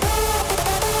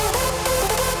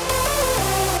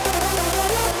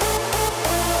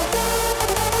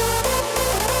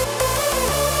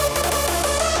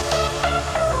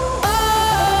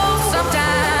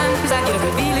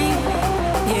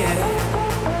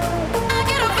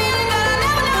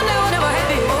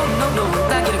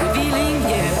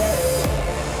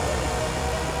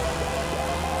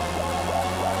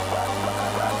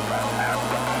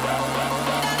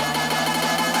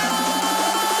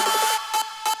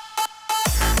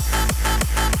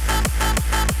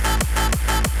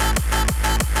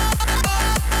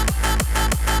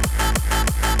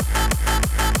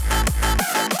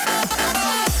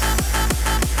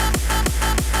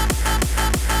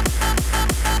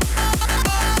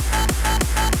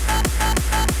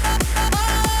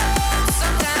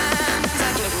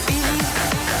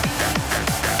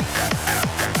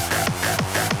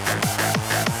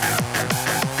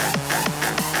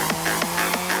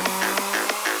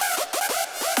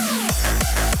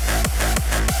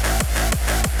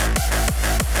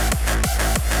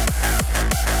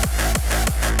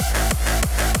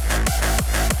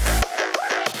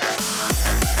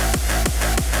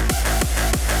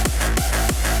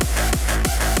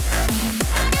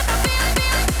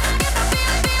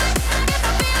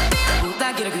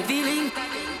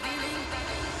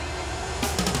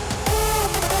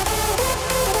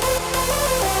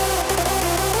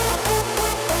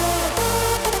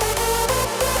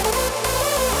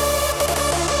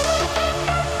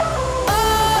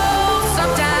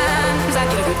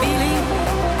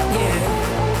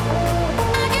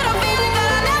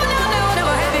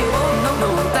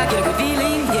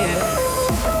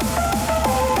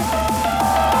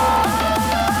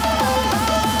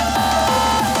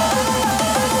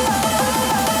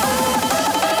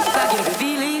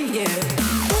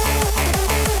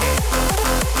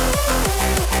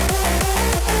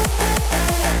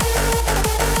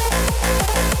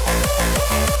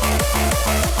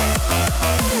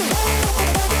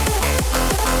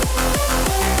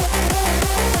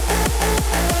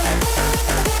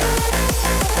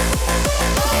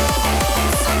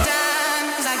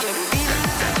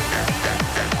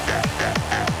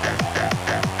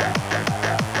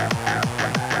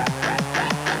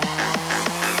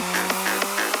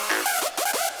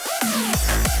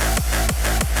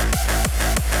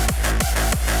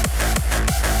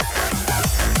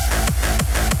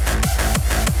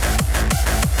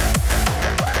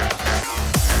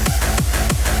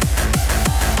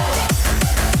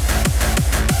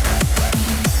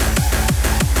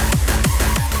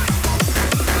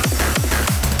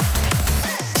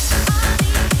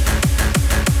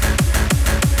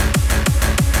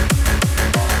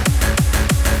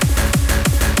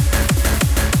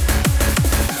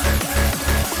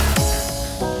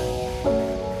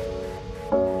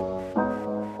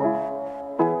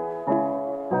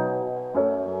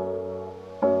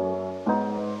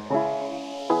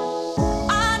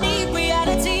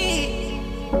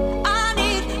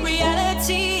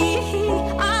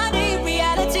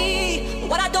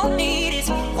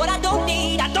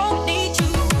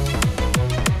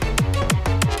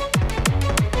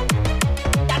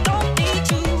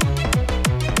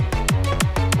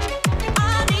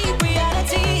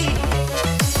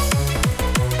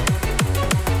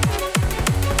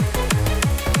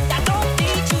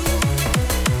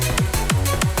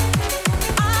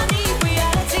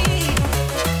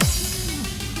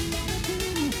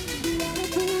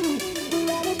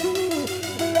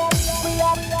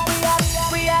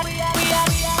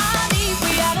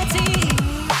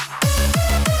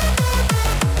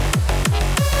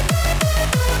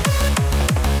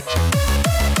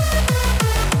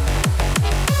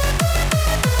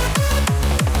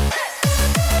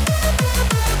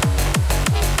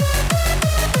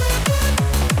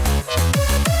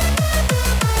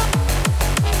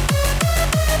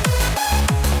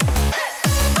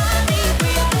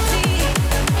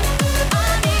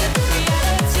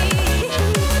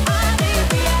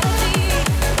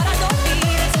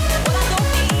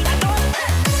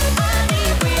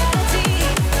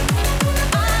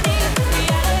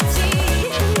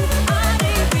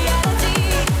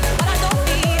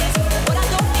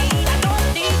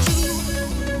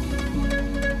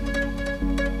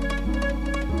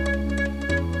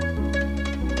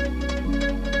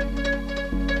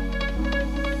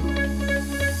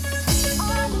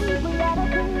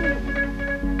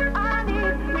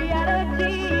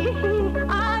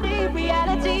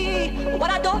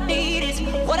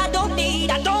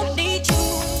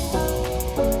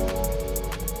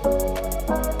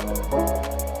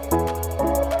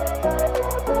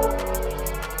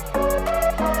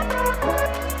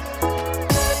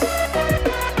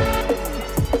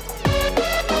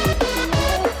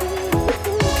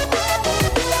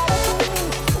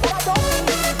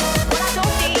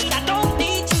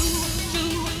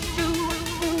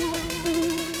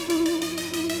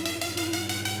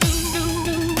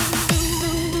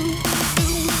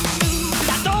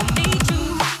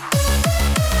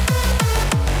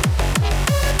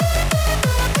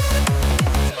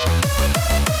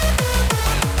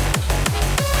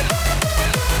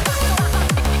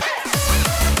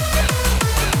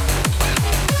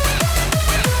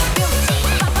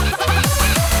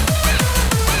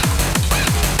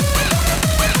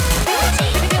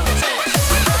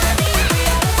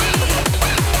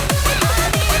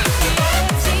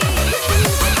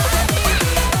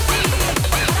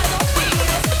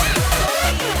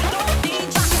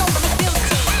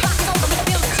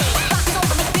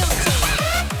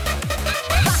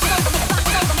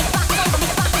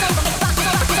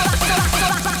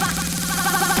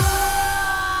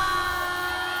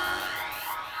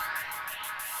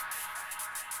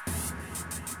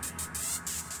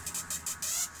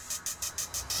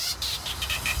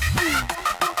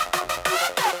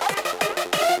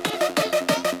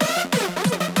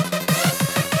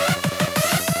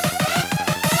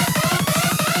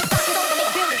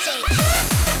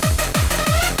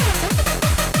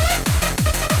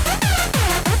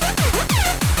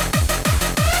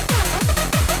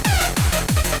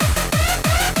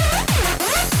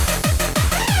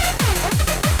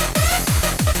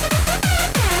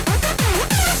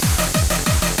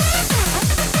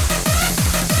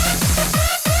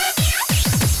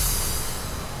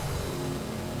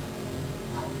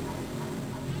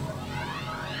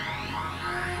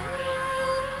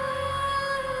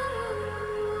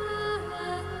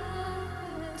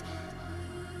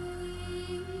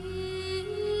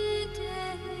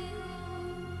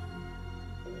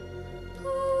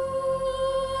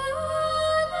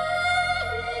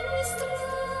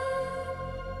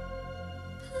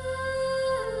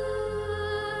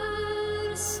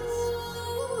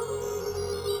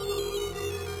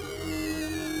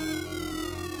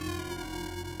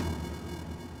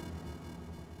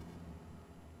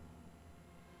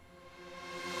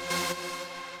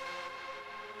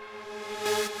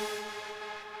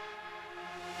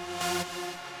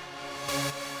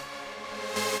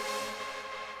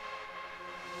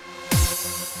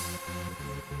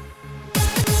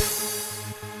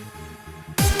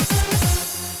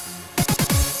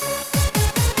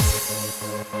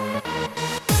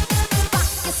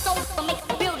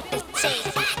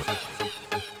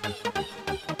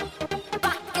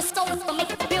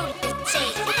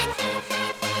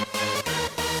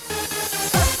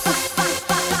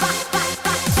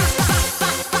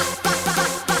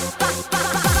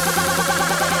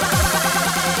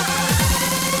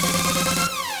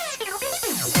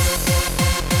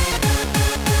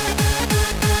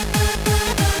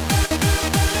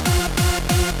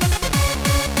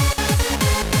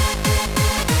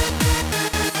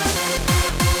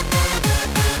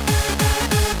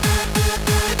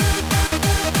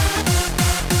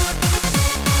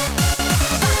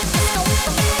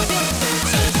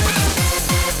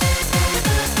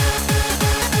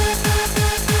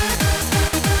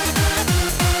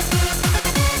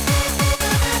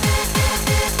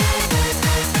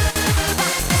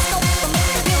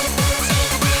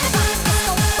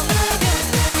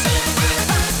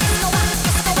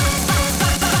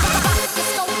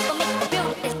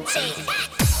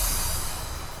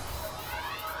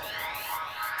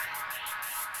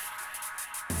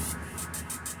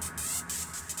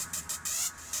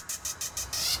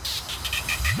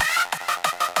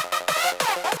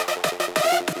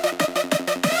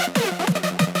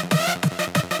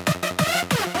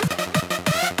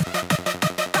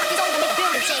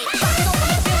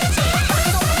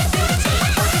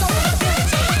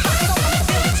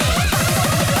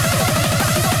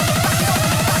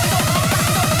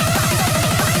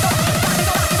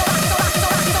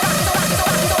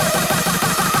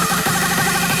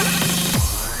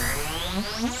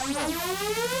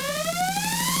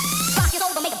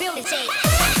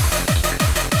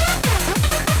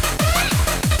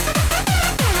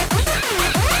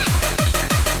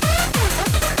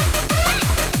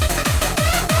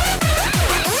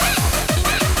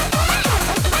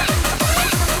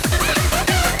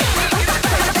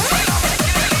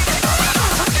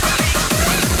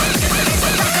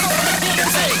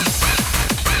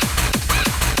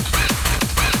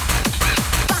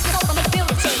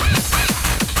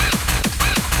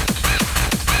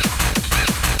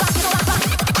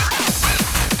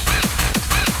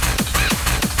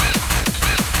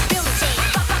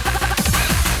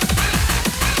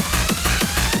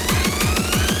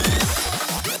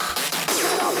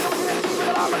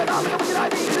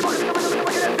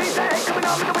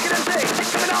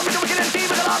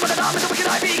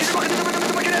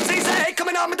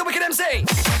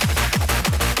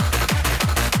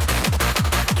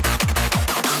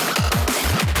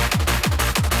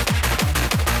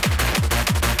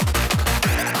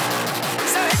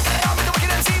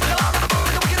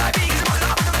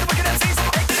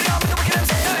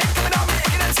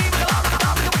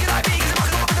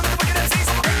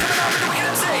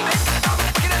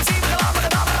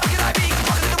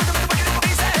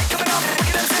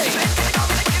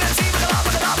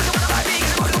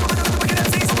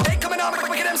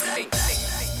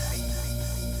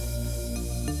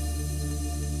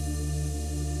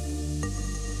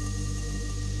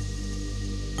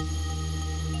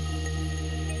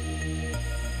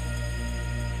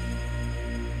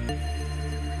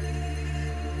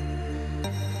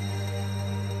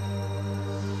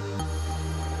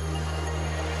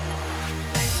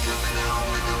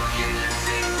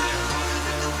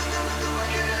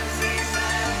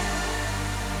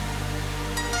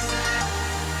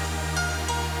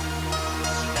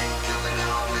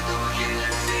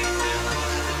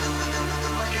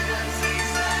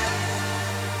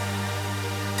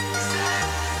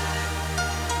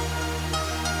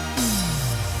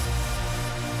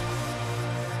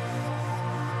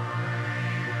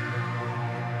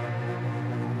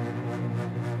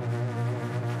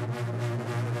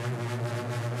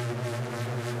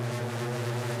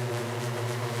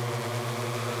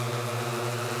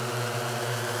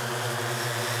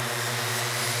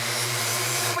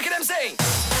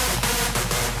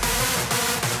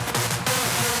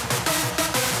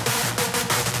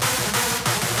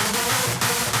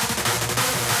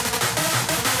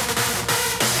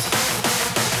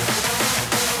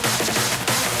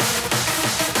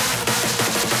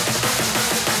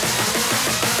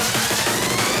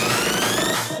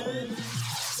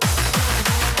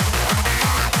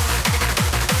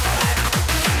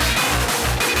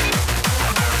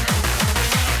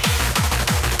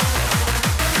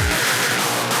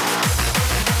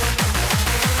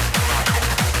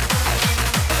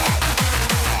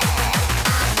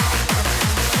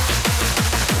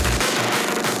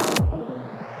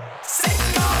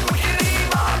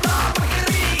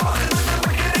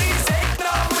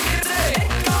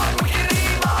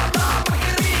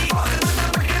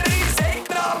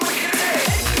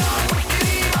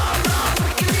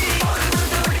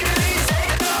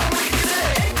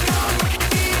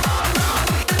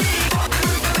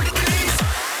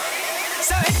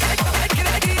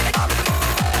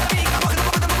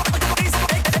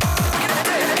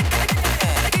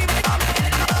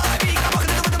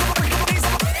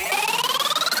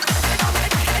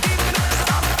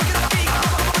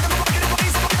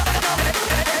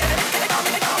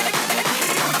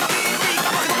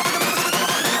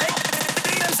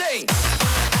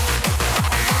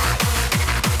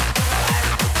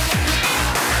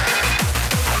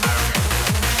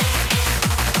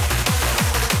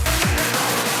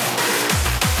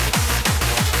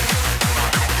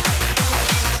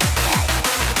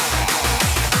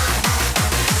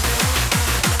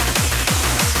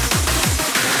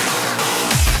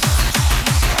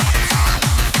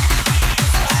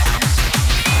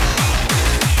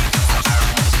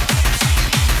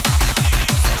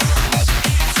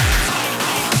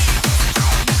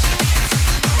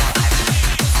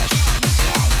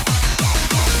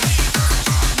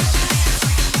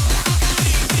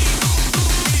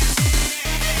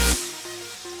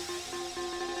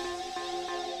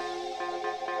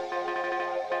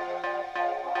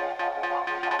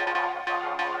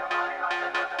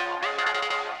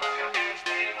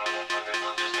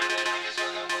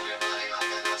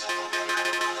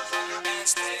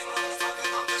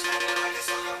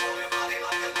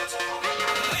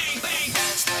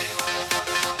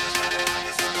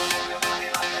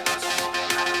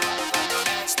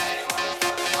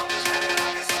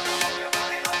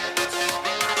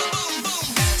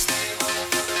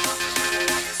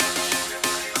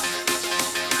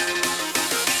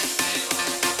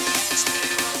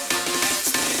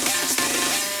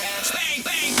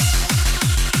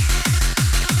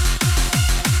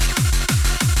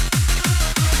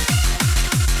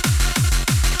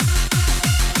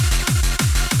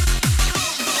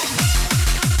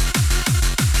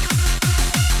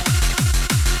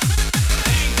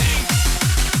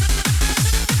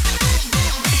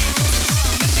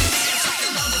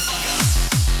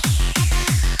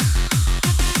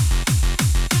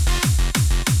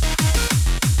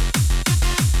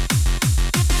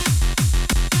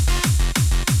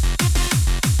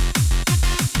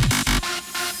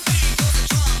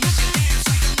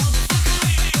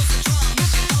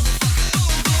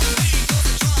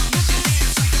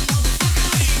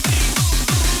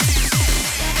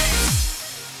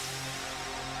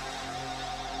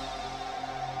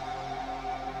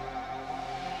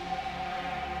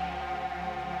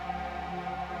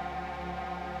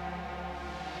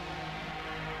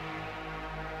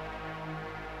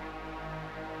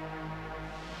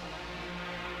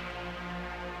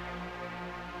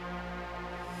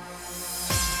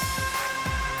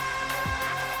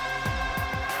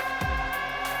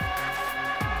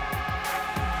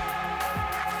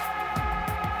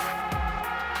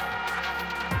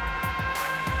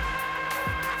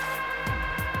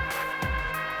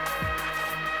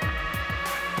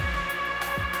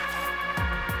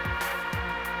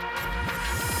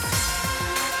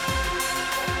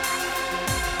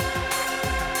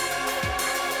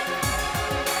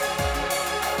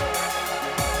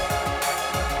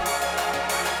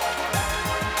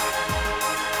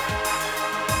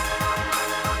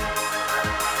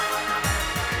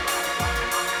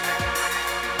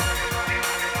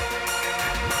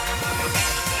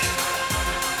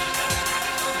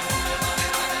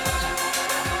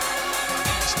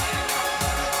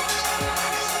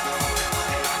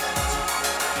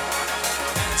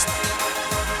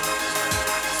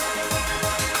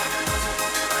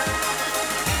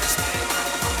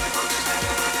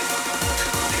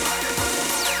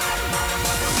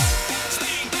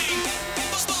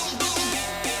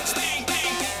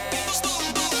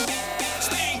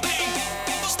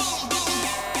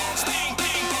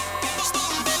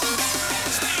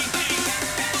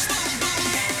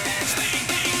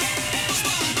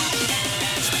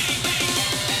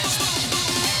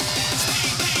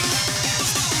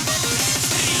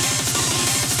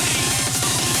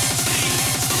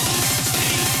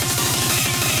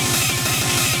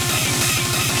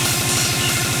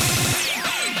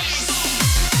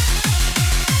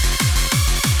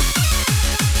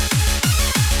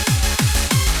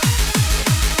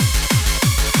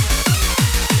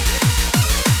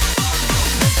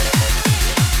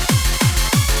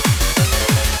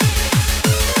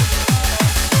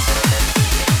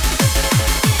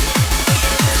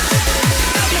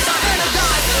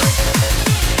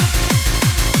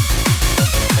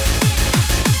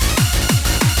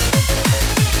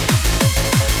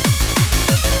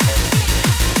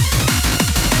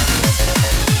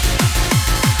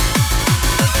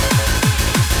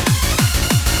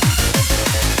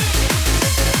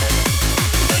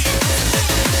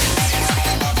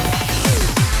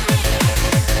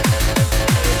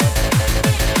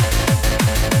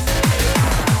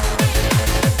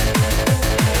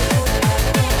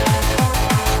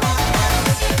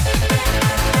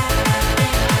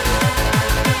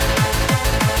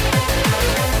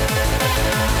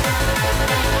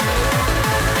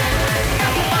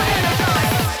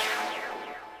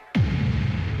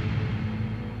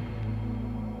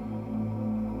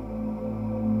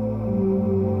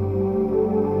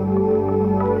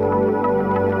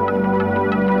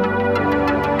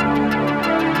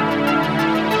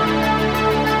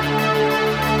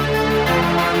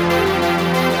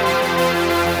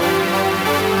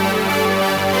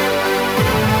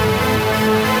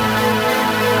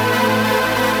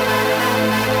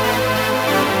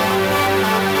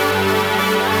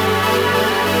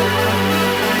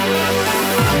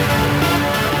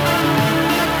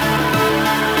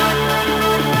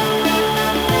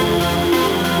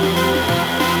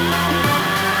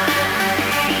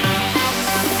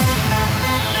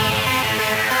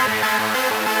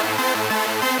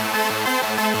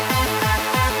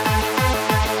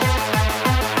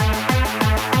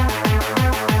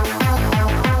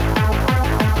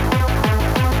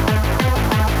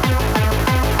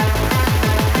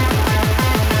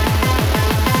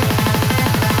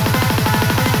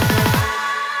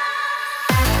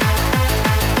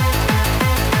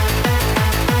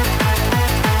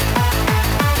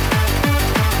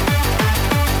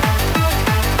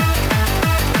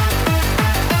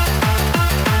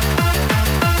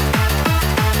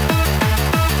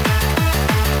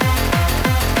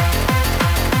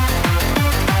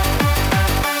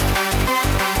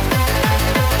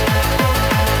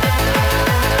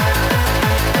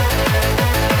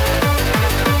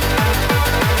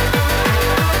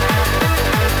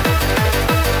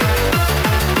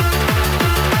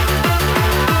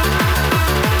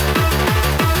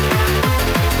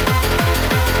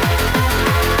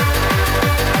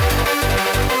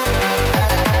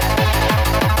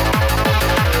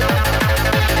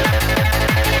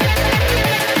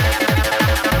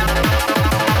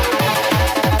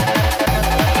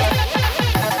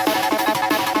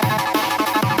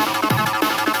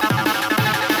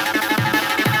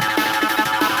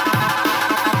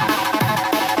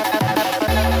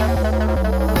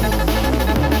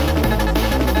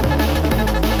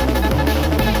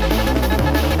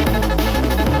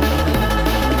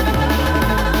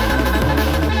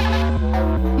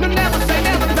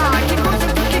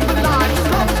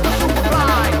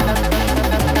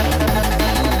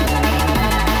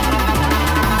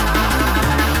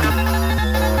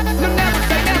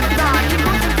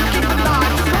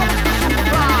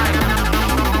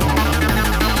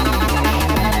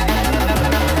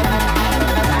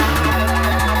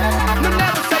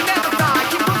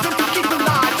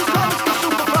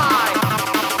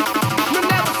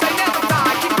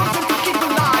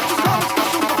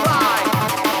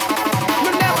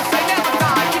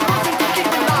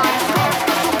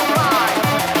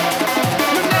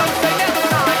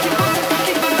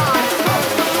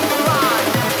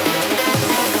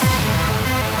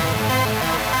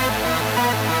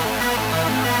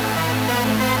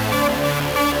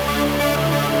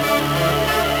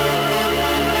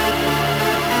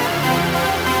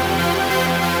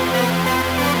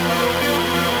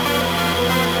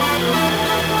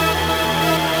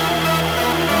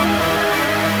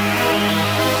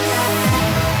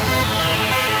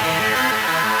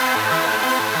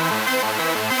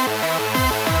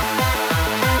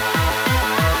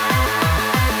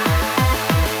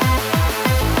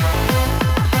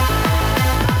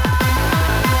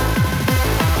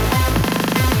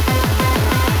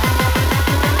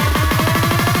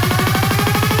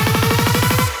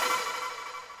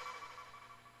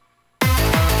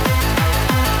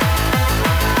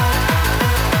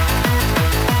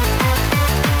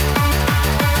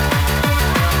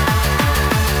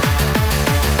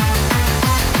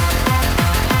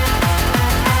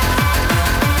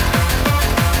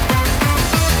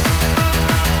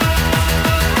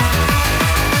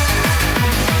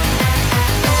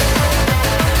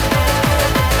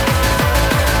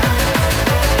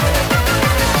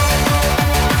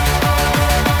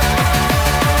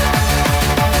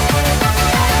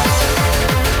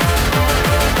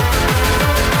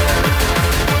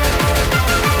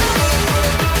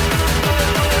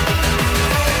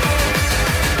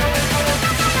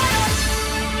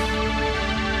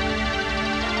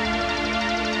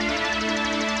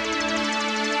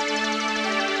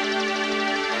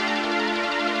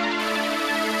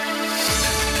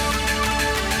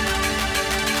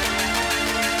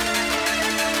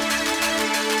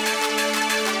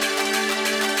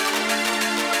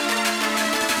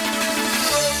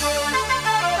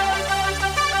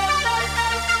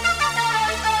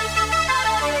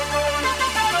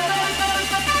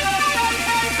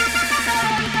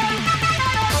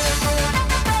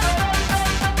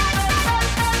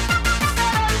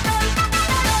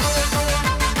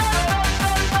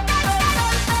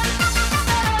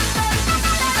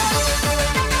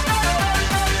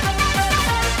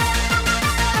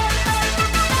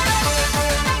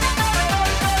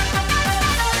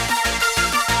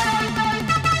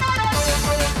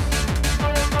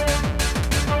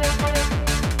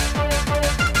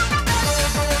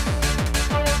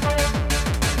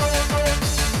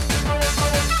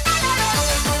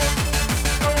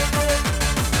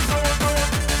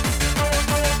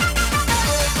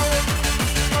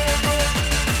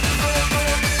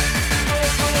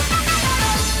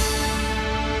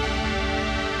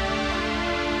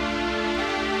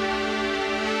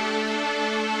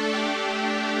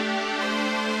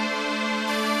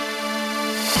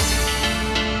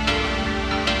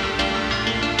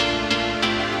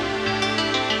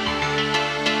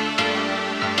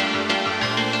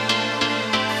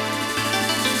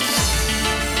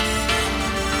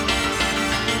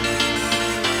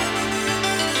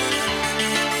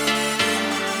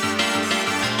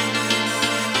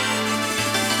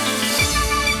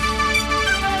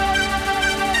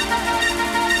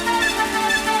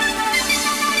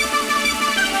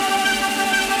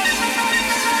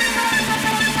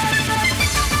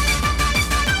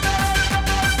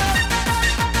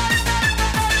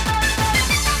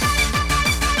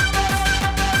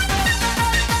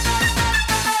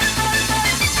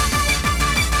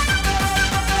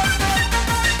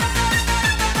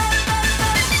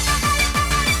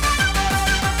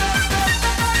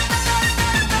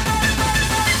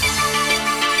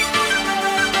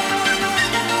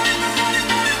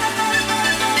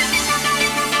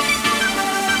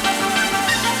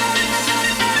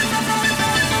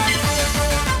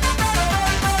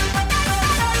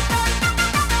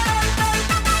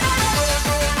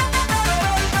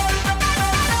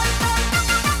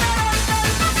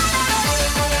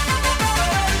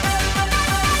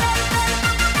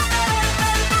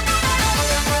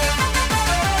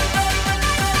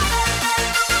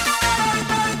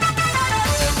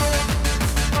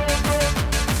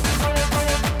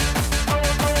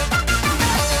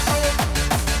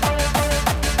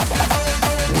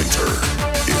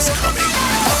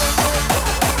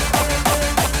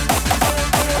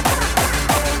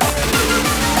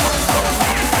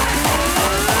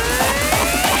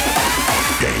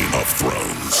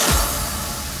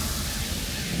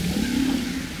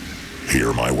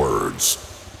 Hear my words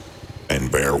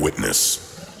and bear witness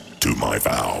to my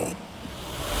vow.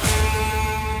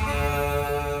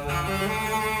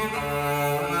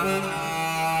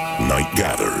 Night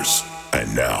gathers,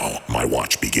 and now my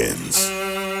watch begins.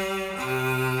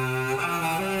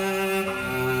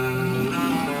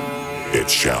 It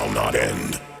shall not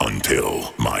end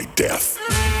until my death.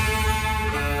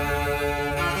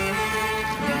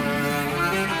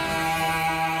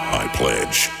 I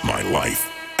pledge my life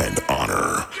and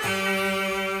honor.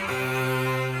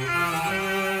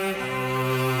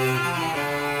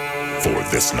 For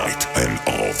this night and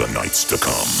all the nights to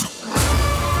come.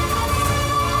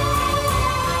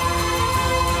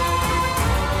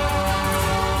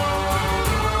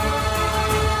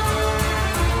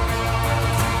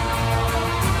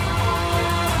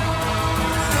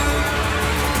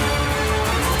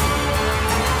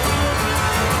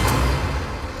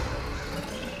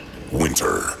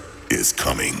 Winter is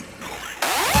coming.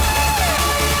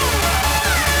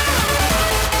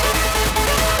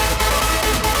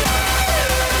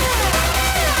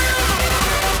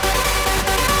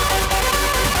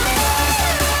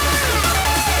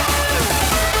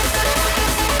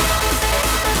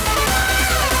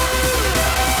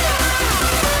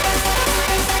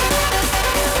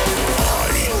 I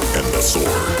am the sword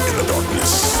in the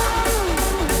darkness.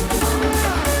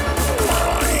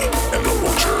 I am the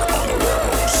watcher on the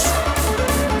walls.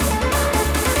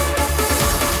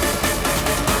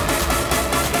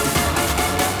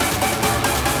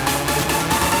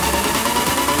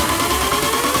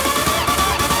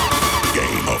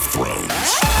 Game of Thrones.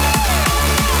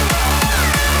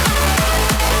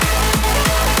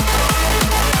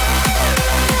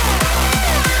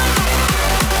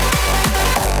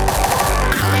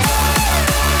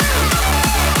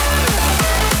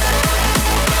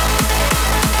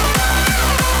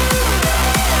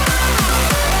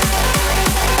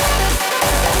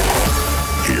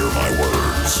 Hear my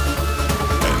words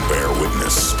and bear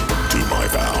witness to my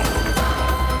vow.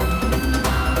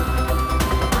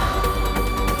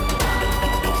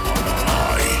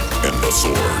 I am the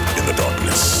sword in the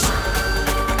darkness.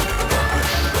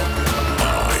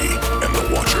 I am the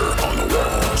watcher on the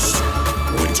walls.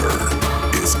 Winter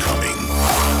is coming.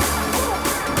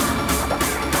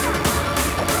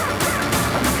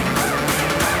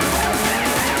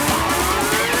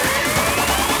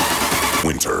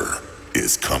 Winter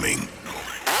is coming.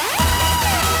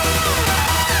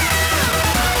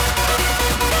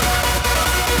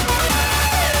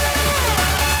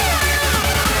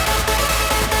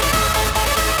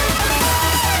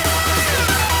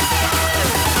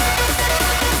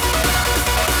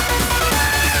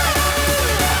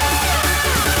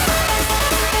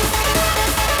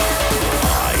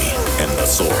 I am the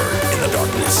sword in the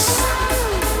darkness.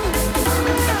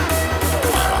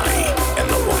 I am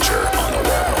the watcher on the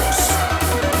walls.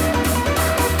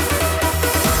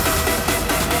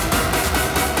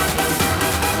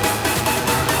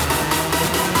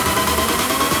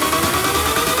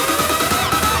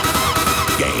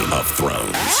 Game of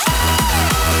Thrones.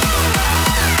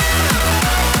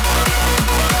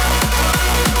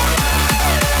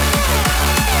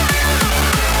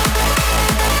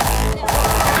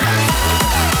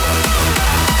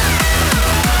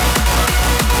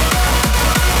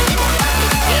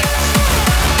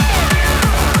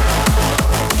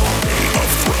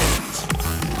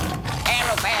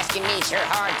 Carol Baskin needs her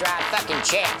hard drive fucking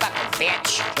check, fucking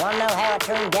bitch. Wanna know how I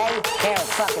turn gay? Carol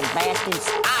fucking bastards.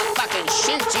 I'll fucking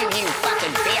shoot you, you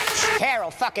fucking bitch.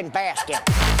 Carol fucking Baskin.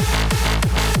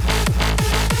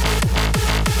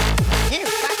 You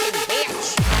fucking bitch.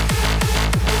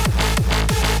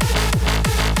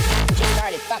 She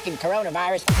started fucking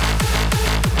coronavirus.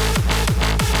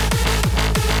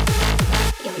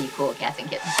 Yeah, well, you cool cats and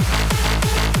kittens.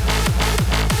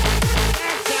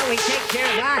 That's how we take care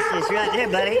of bastards right there,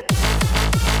 buddy.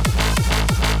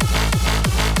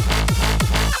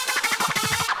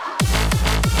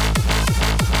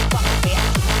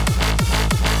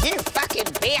 You fucking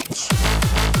bitch.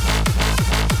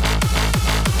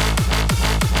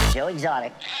 Joe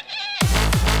Exotic.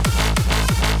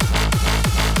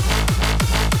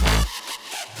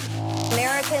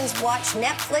 Americans watch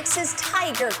Netflix's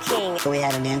Tiger King. We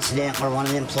had an incident where one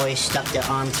of the employees stuck their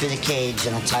arm through the cage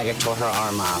and a tiger tore her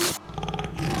arm off.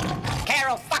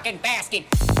 Carol fucking Baskin.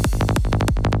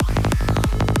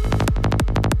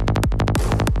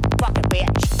 Fucking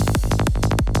bitch.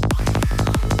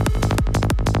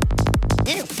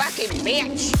 You fucking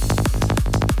bitch.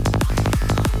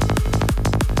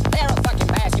 Carol fucking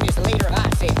Baskin is the leader of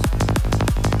ISIS.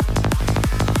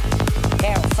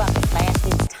 Carol fucking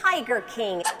Baskin. Tiger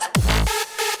King.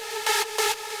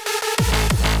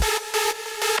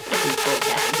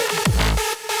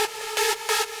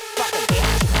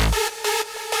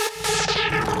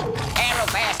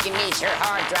 Baskin needs her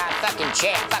hard drive fucking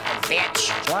check, fucking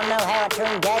bitch. Wanna know how I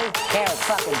turned gay? Carol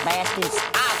fucking Baskins.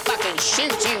 I'll fucking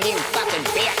shoot you, you fucking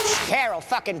bitch. Carol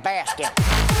fucking Baskin.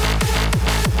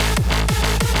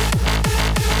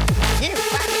 You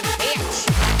fucking bitch.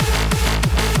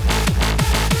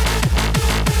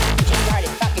 She started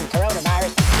fucking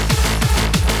coronavirus.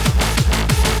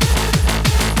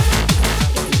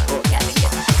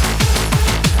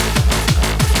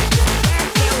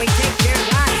 Can we take care of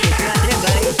life? It's not there,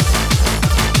 buddy.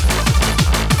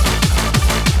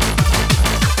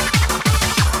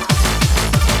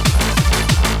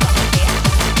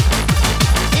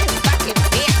 You fucking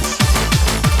bitch.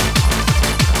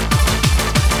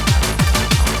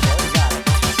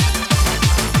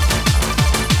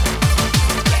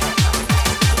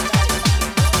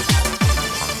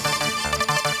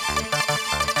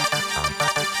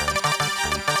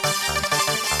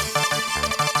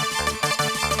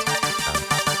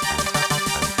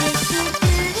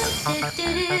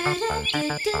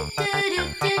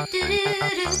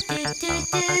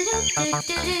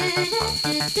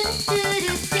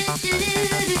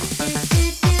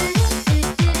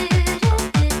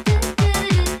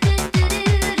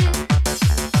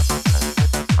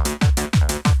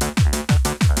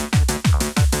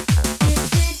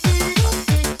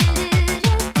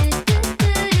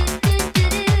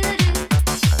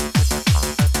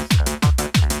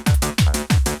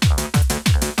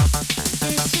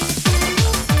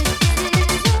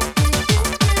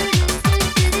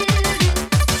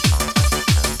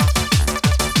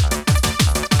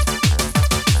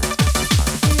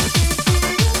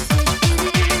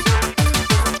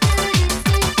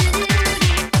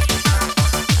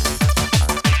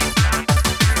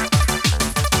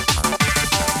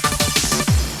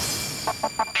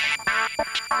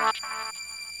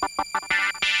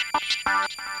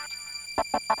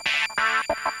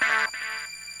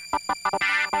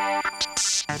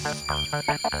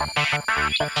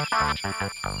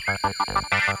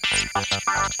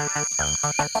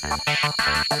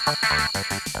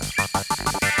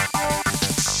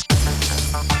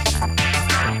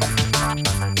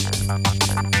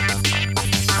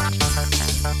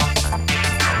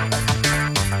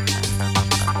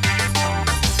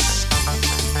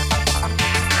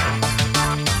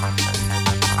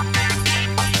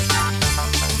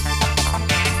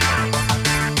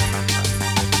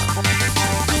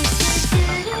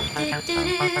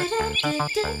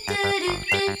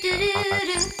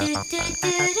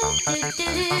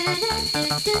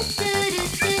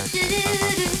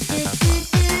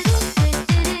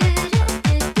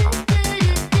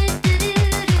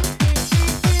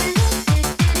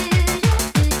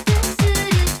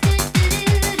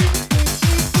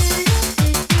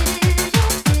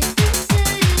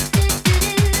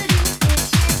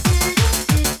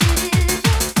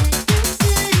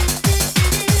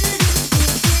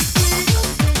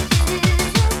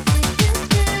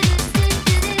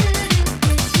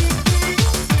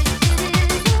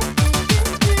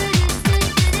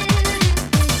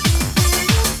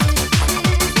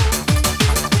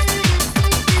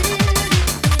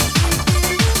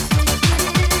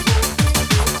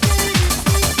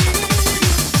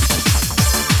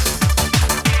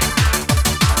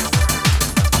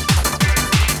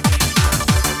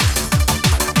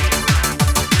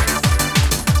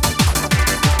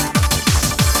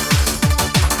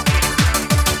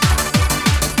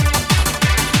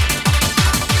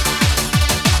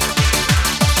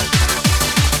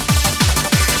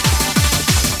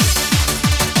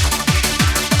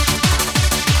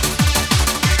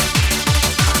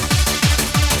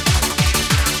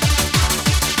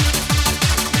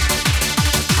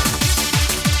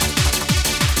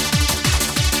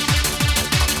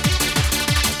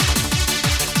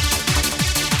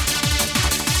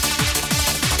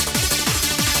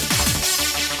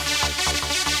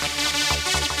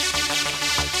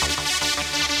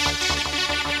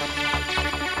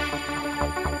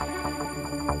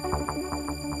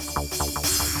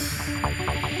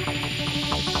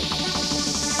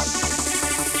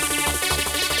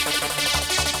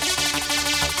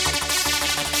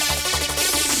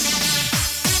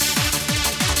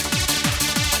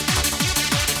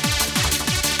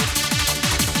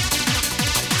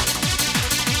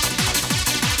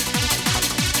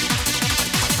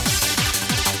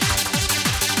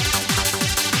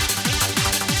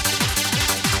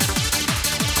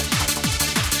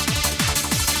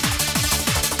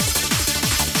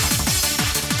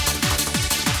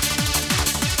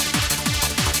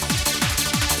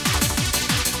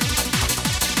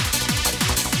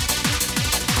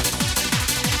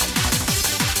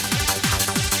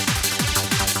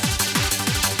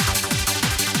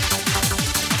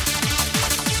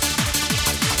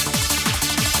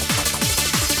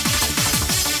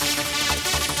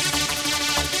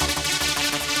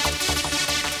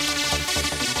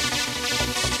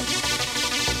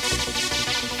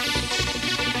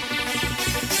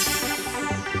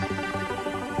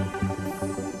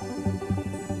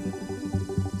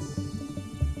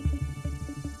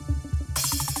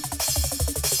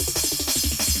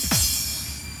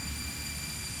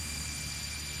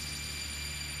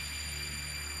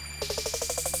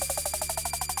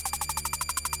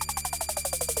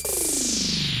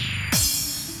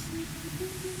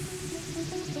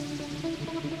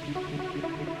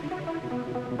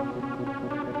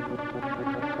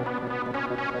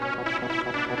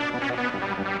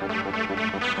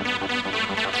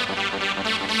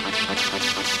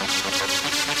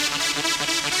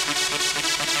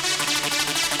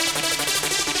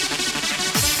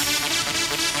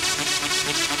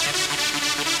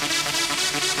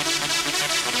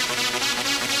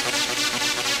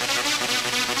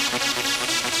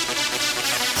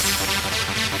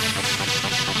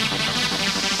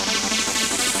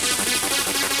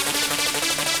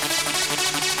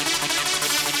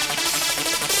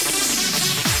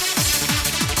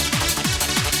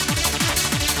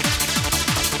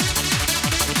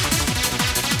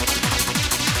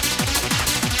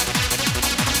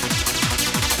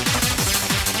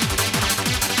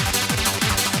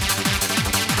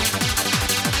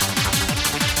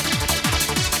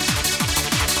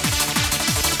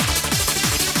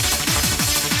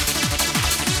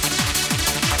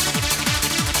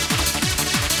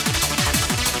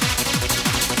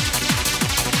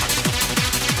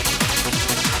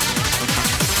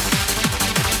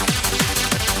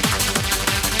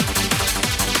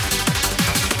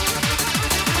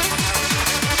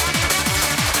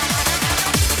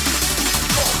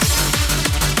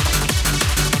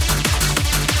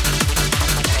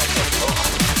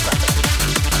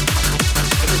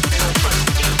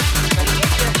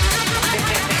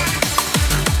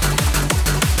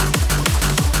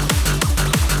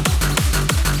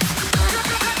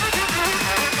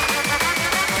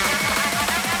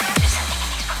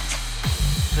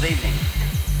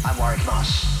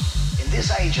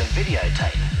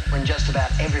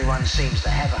 seems to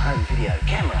have a home video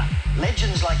camera,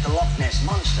 legends like the Loch Ness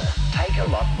Monster take a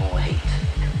lot more heat.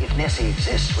 If Nessie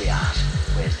exists, we ask,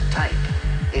 where's the tape?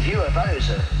 If UFOs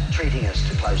are treating us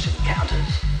to close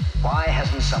encounters, why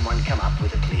hasn't someone come up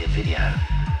with a clear video?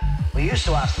 We used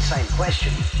to ask the same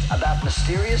question about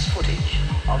mysterious footage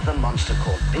of the monster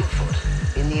called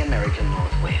Bigfoot in the American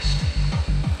Northwest.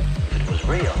 If it was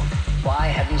real, why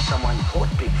hadn't someone caught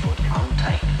Bigfoot on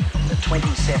tape in the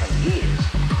 27 years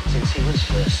since he was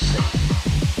first seen?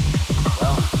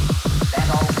 Well, that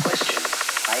old question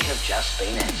may have just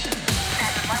been answered.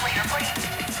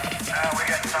 We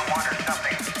got someone or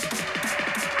something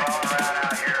crawling around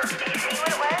out here. Did you see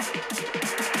what it was?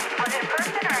 Was it a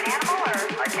person or an animal or?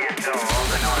 I can't tell. All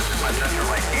I know is that my central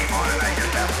light came on and I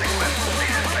just happened to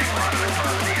see this thing running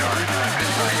across the yard. I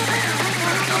couldn't find it here.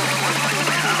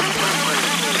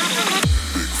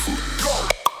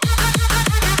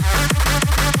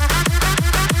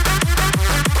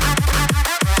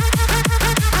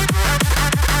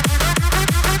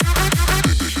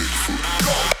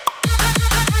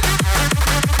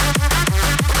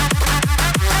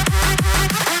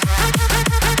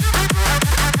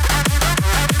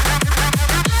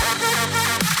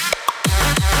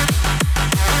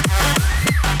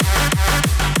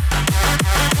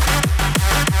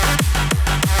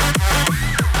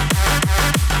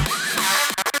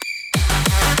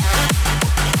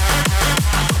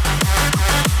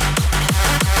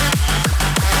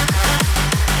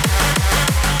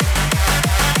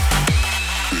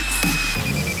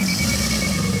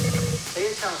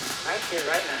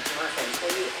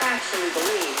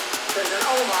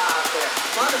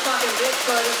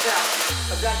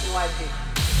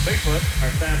 Bigfoot,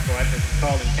 or Sasquatch as it's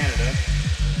called in Canada,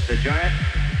 the giant,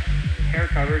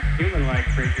 hair-covered, human-like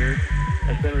creature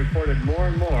has been reported more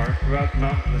and more throughout the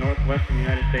mountains of the northwestern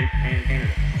United States and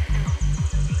Canada.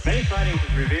 Many sightings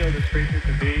have revealed this creature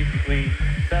to be between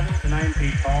 7 to 9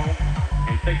 feet tall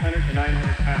and 600 to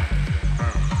 900 pounds.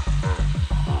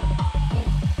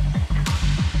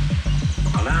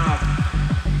 Well, now,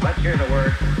 let's hear the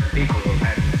words of people who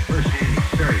have had first-hand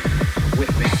experience with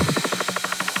Bigfoot.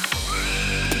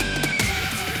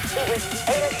 He was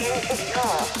 8 or 10 feet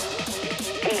tall,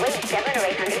 and he weighed 700 or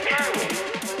 800 pounds.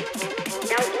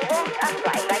 Now, he walked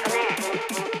upright like a man,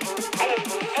 and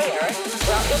his hair,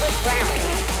 well, it was brown,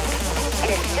 and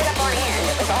it stood up on end,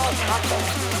 it was all tousled,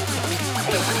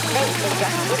 and his face was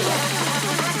just hideous,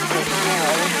 and he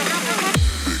smelled.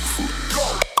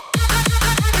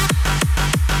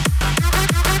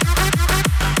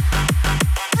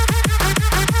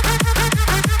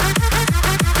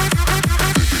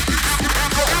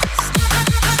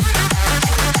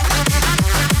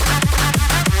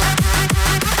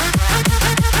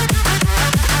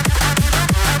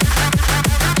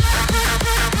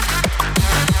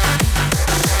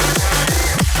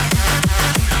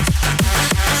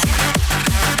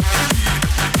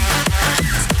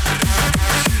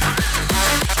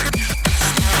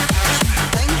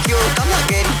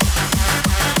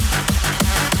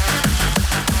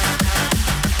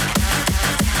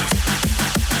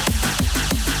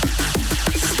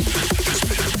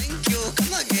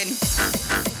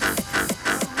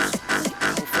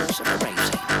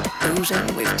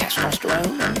 With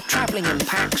testosterone and travelling in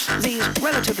packs, these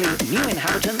relatively new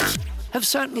inhabitants have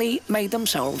certainly made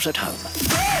themselves at home.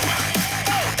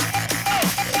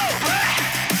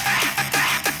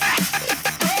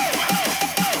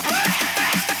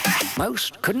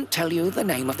 Most couldn't tell you the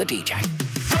name of the DJ.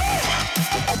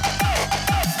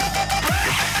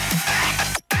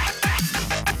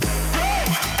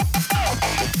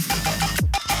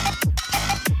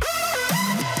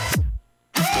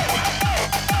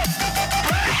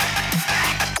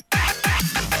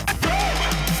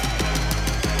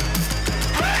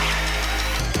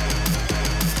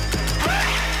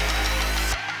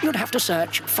 To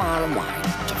search far and wide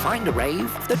to find a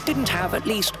rave that didn't have at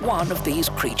least one of these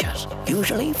creatures,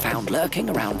 usually found lurking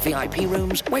around VIP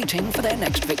rooms waiting for their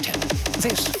next victim.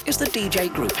 This is the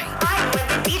DJ grouping. I'm with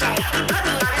the DJ, he put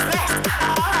me on his list.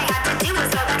 All I had to do was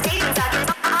go backstage and suck his...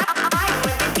 I'm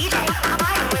with the DJ,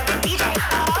 I'm with the DJ.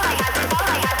 All I had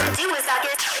to do was suck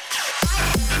his...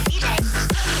 DJ,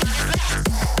 put me on his list.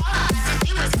 All I had to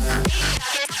do was suck his...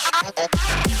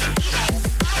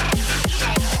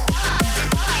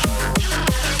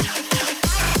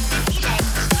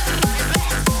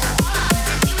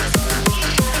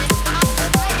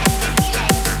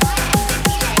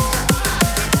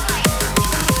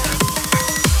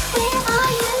 Where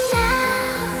are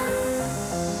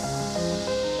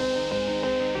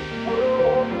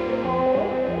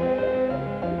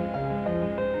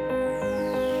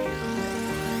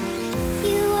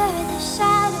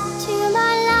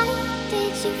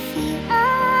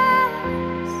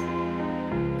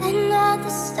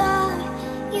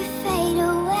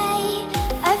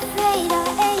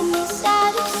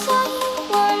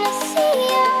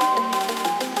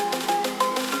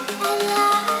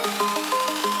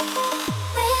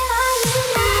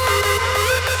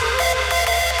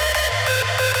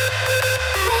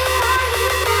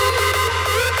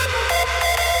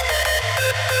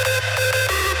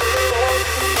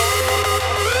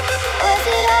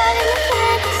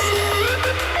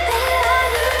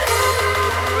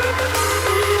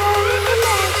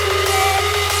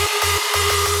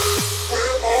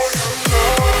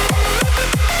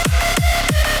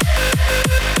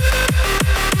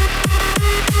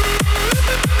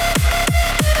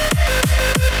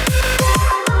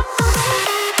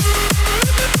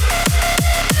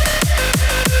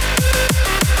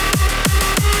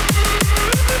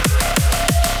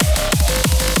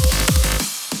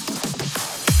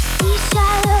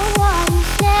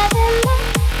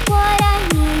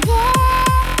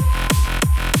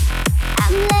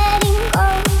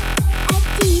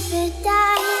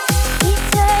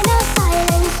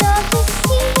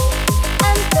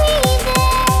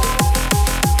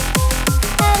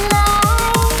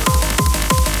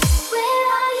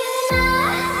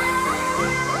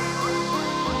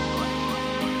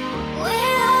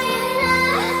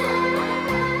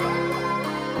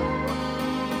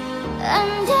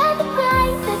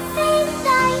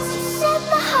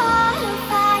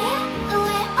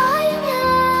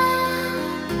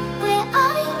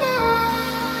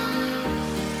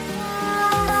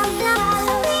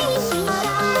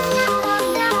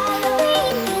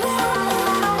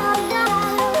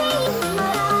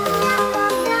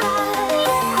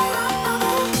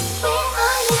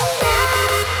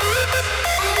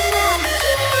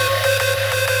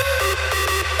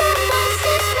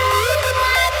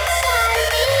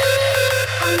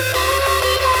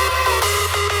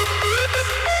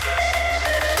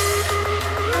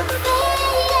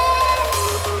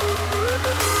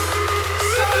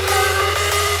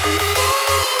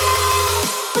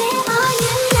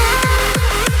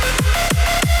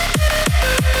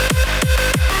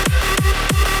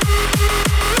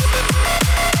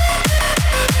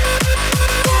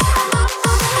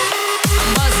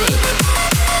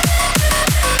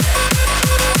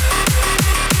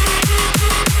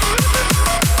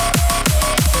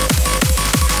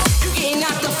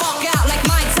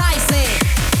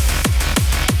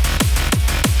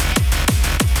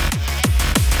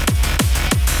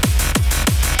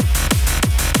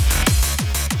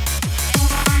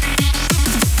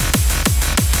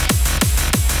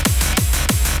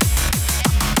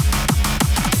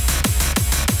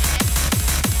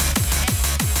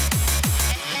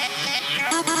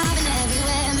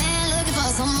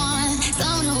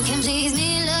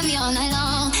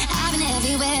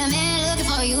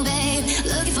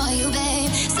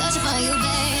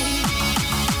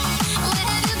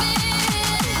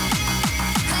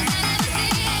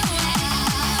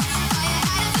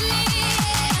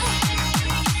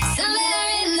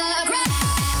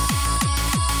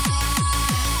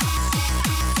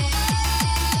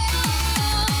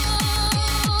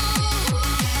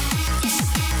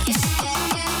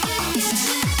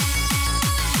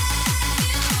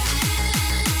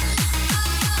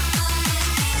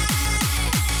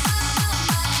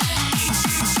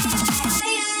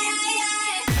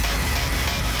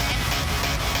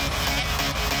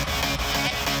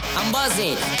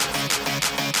buzzing.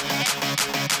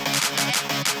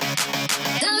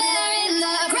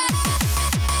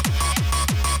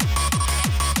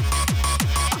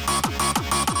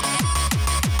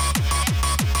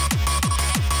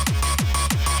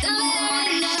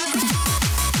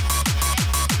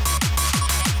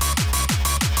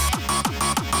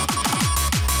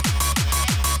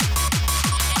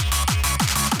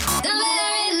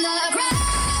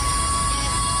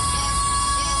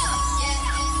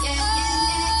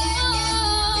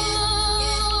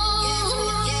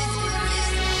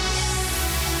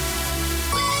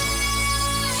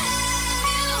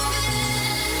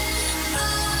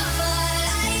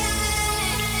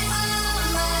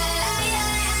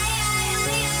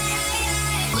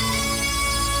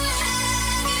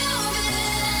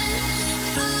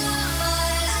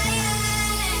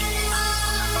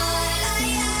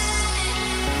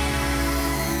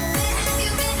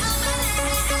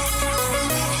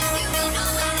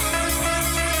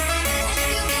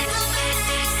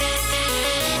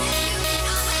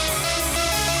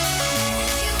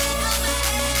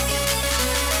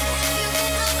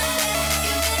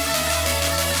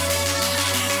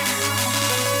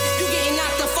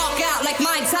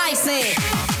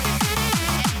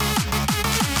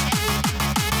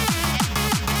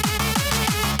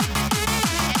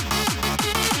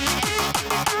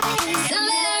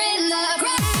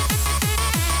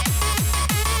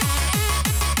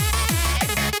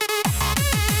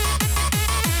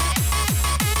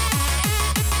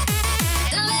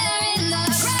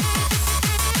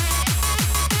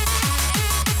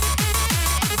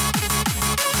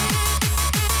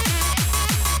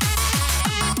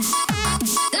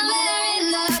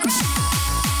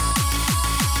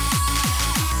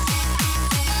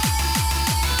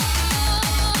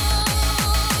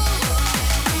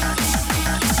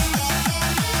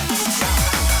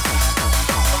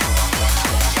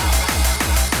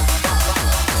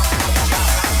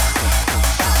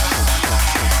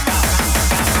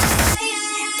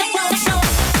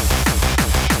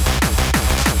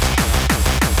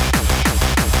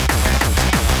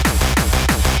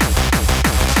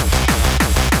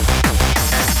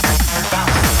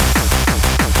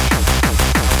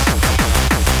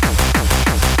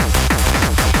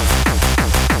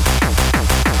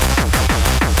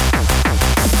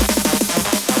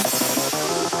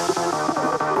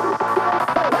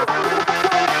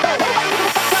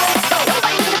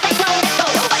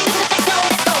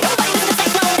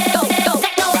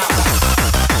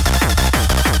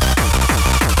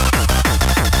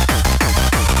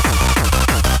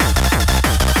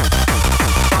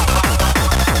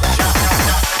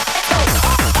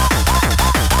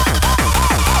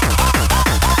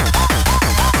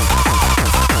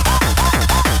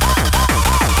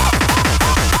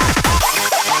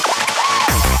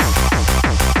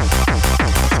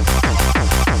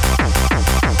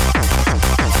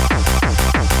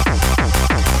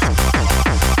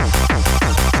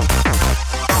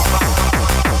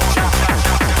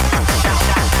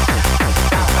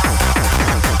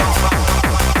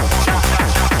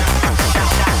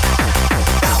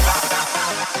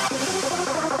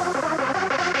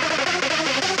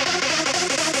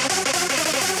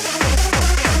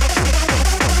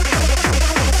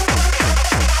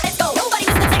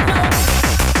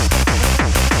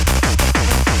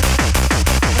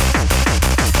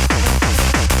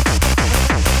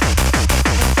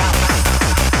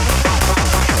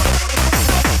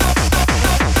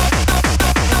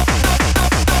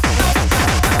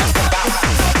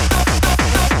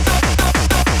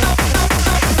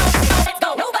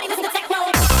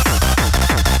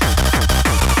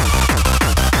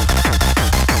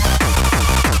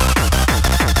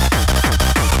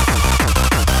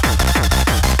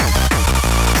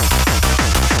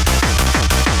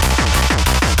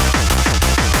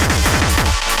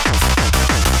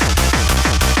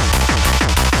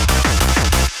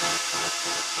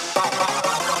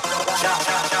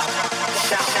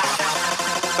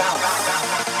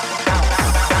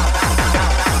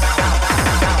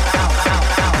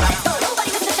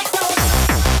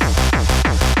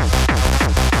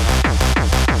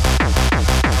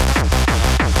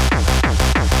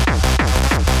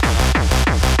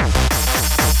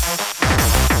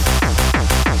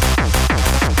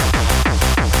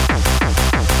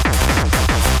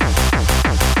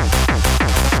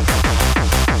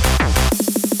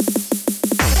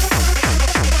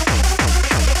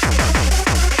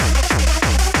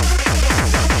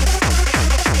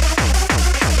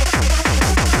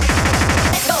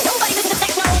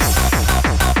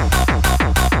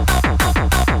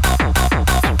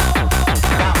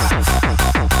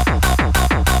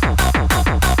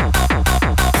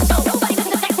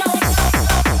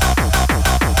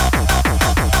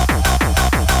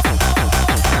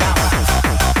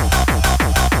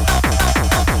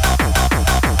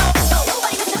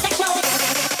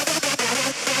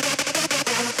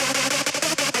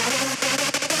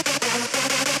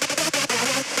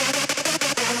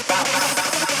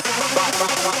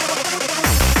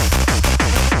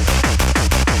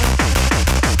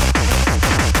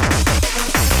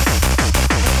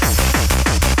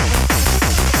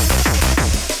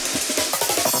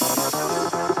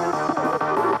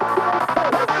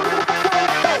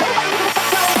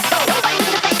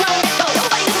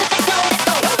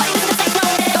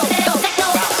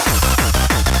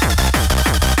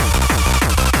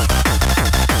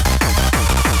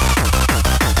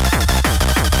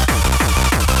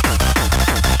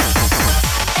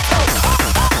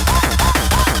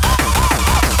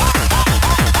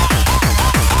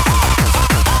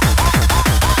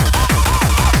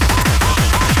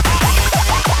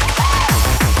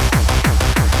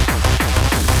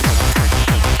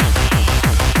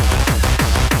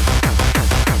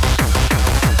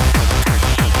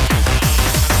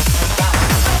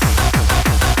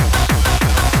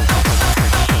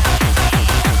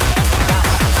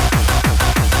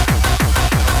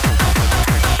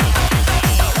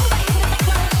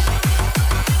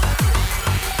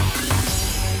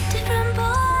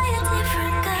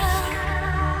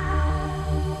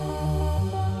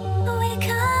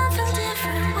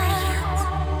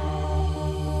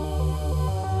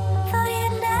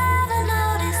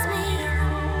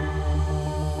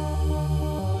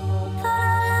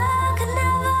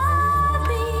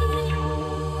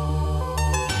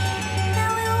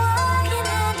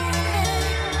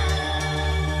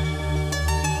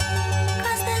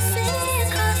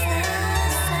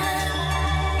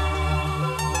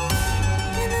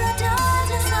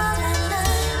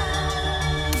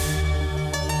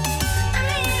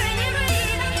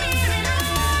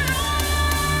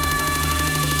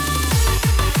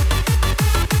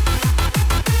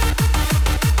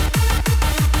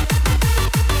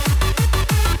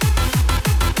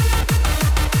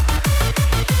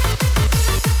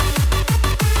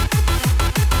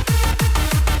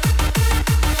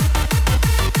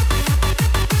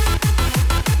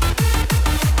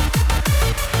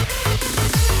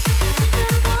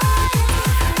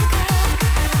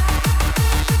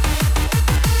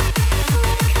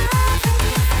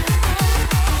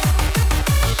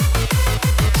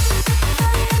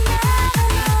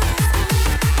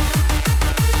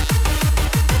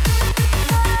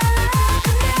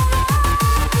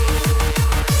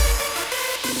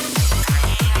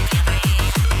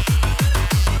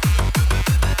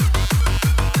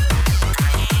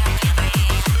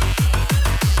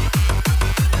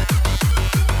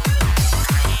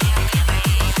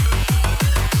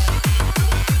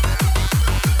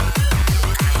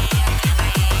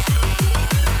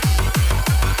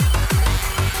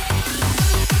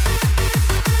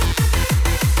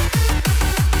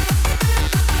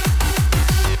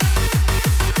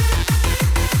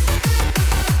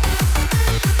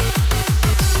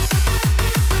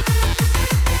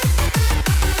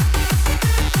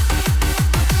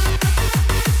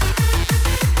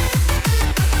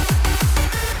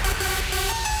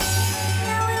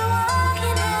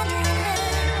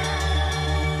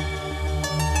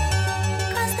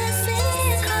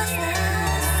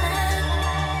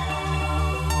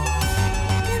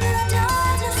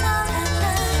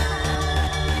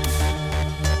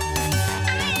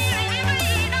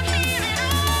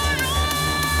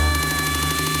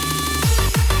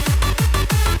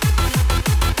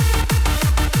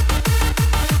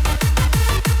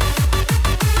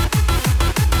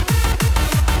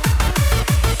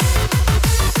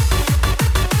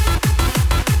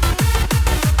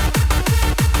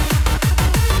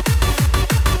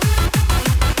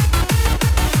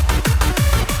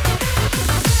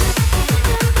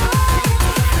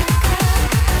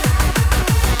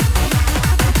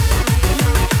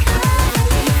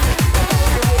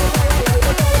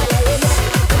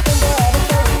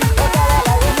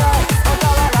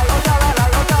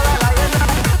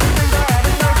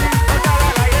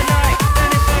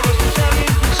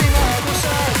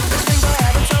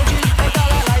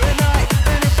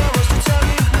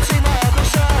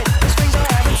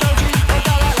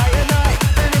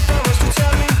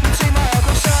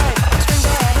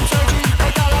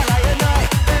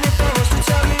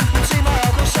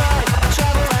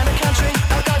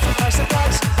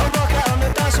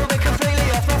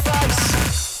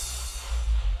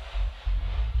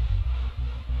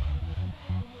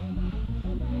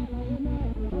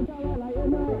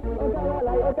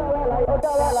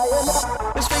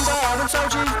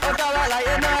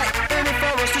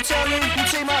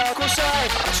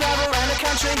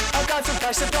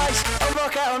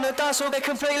 the dance will get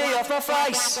completely off my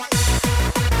face.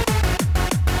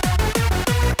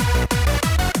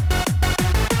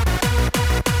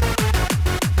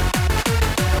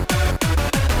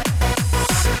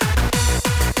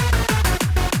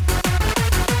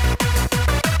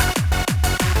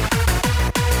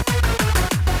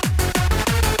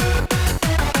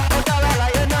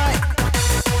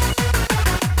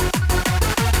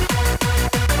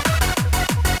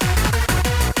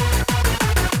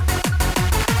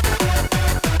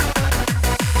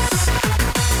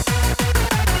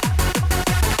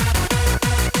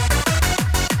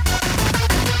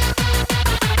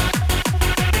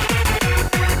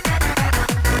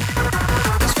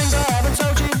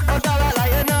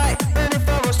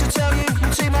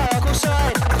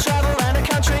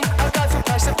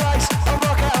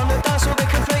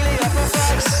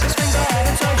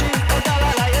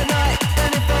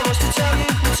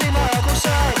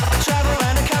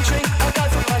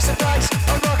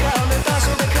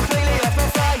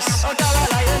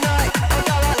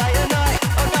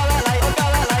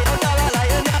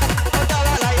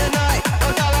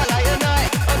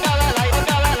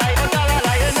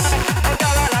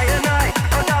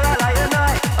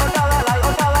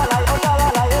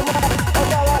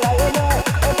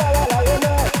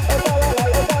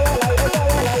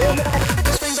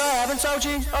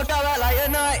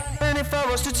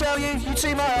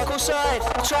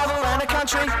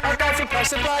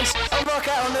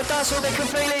 Dance will be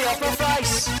completely off my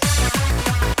face.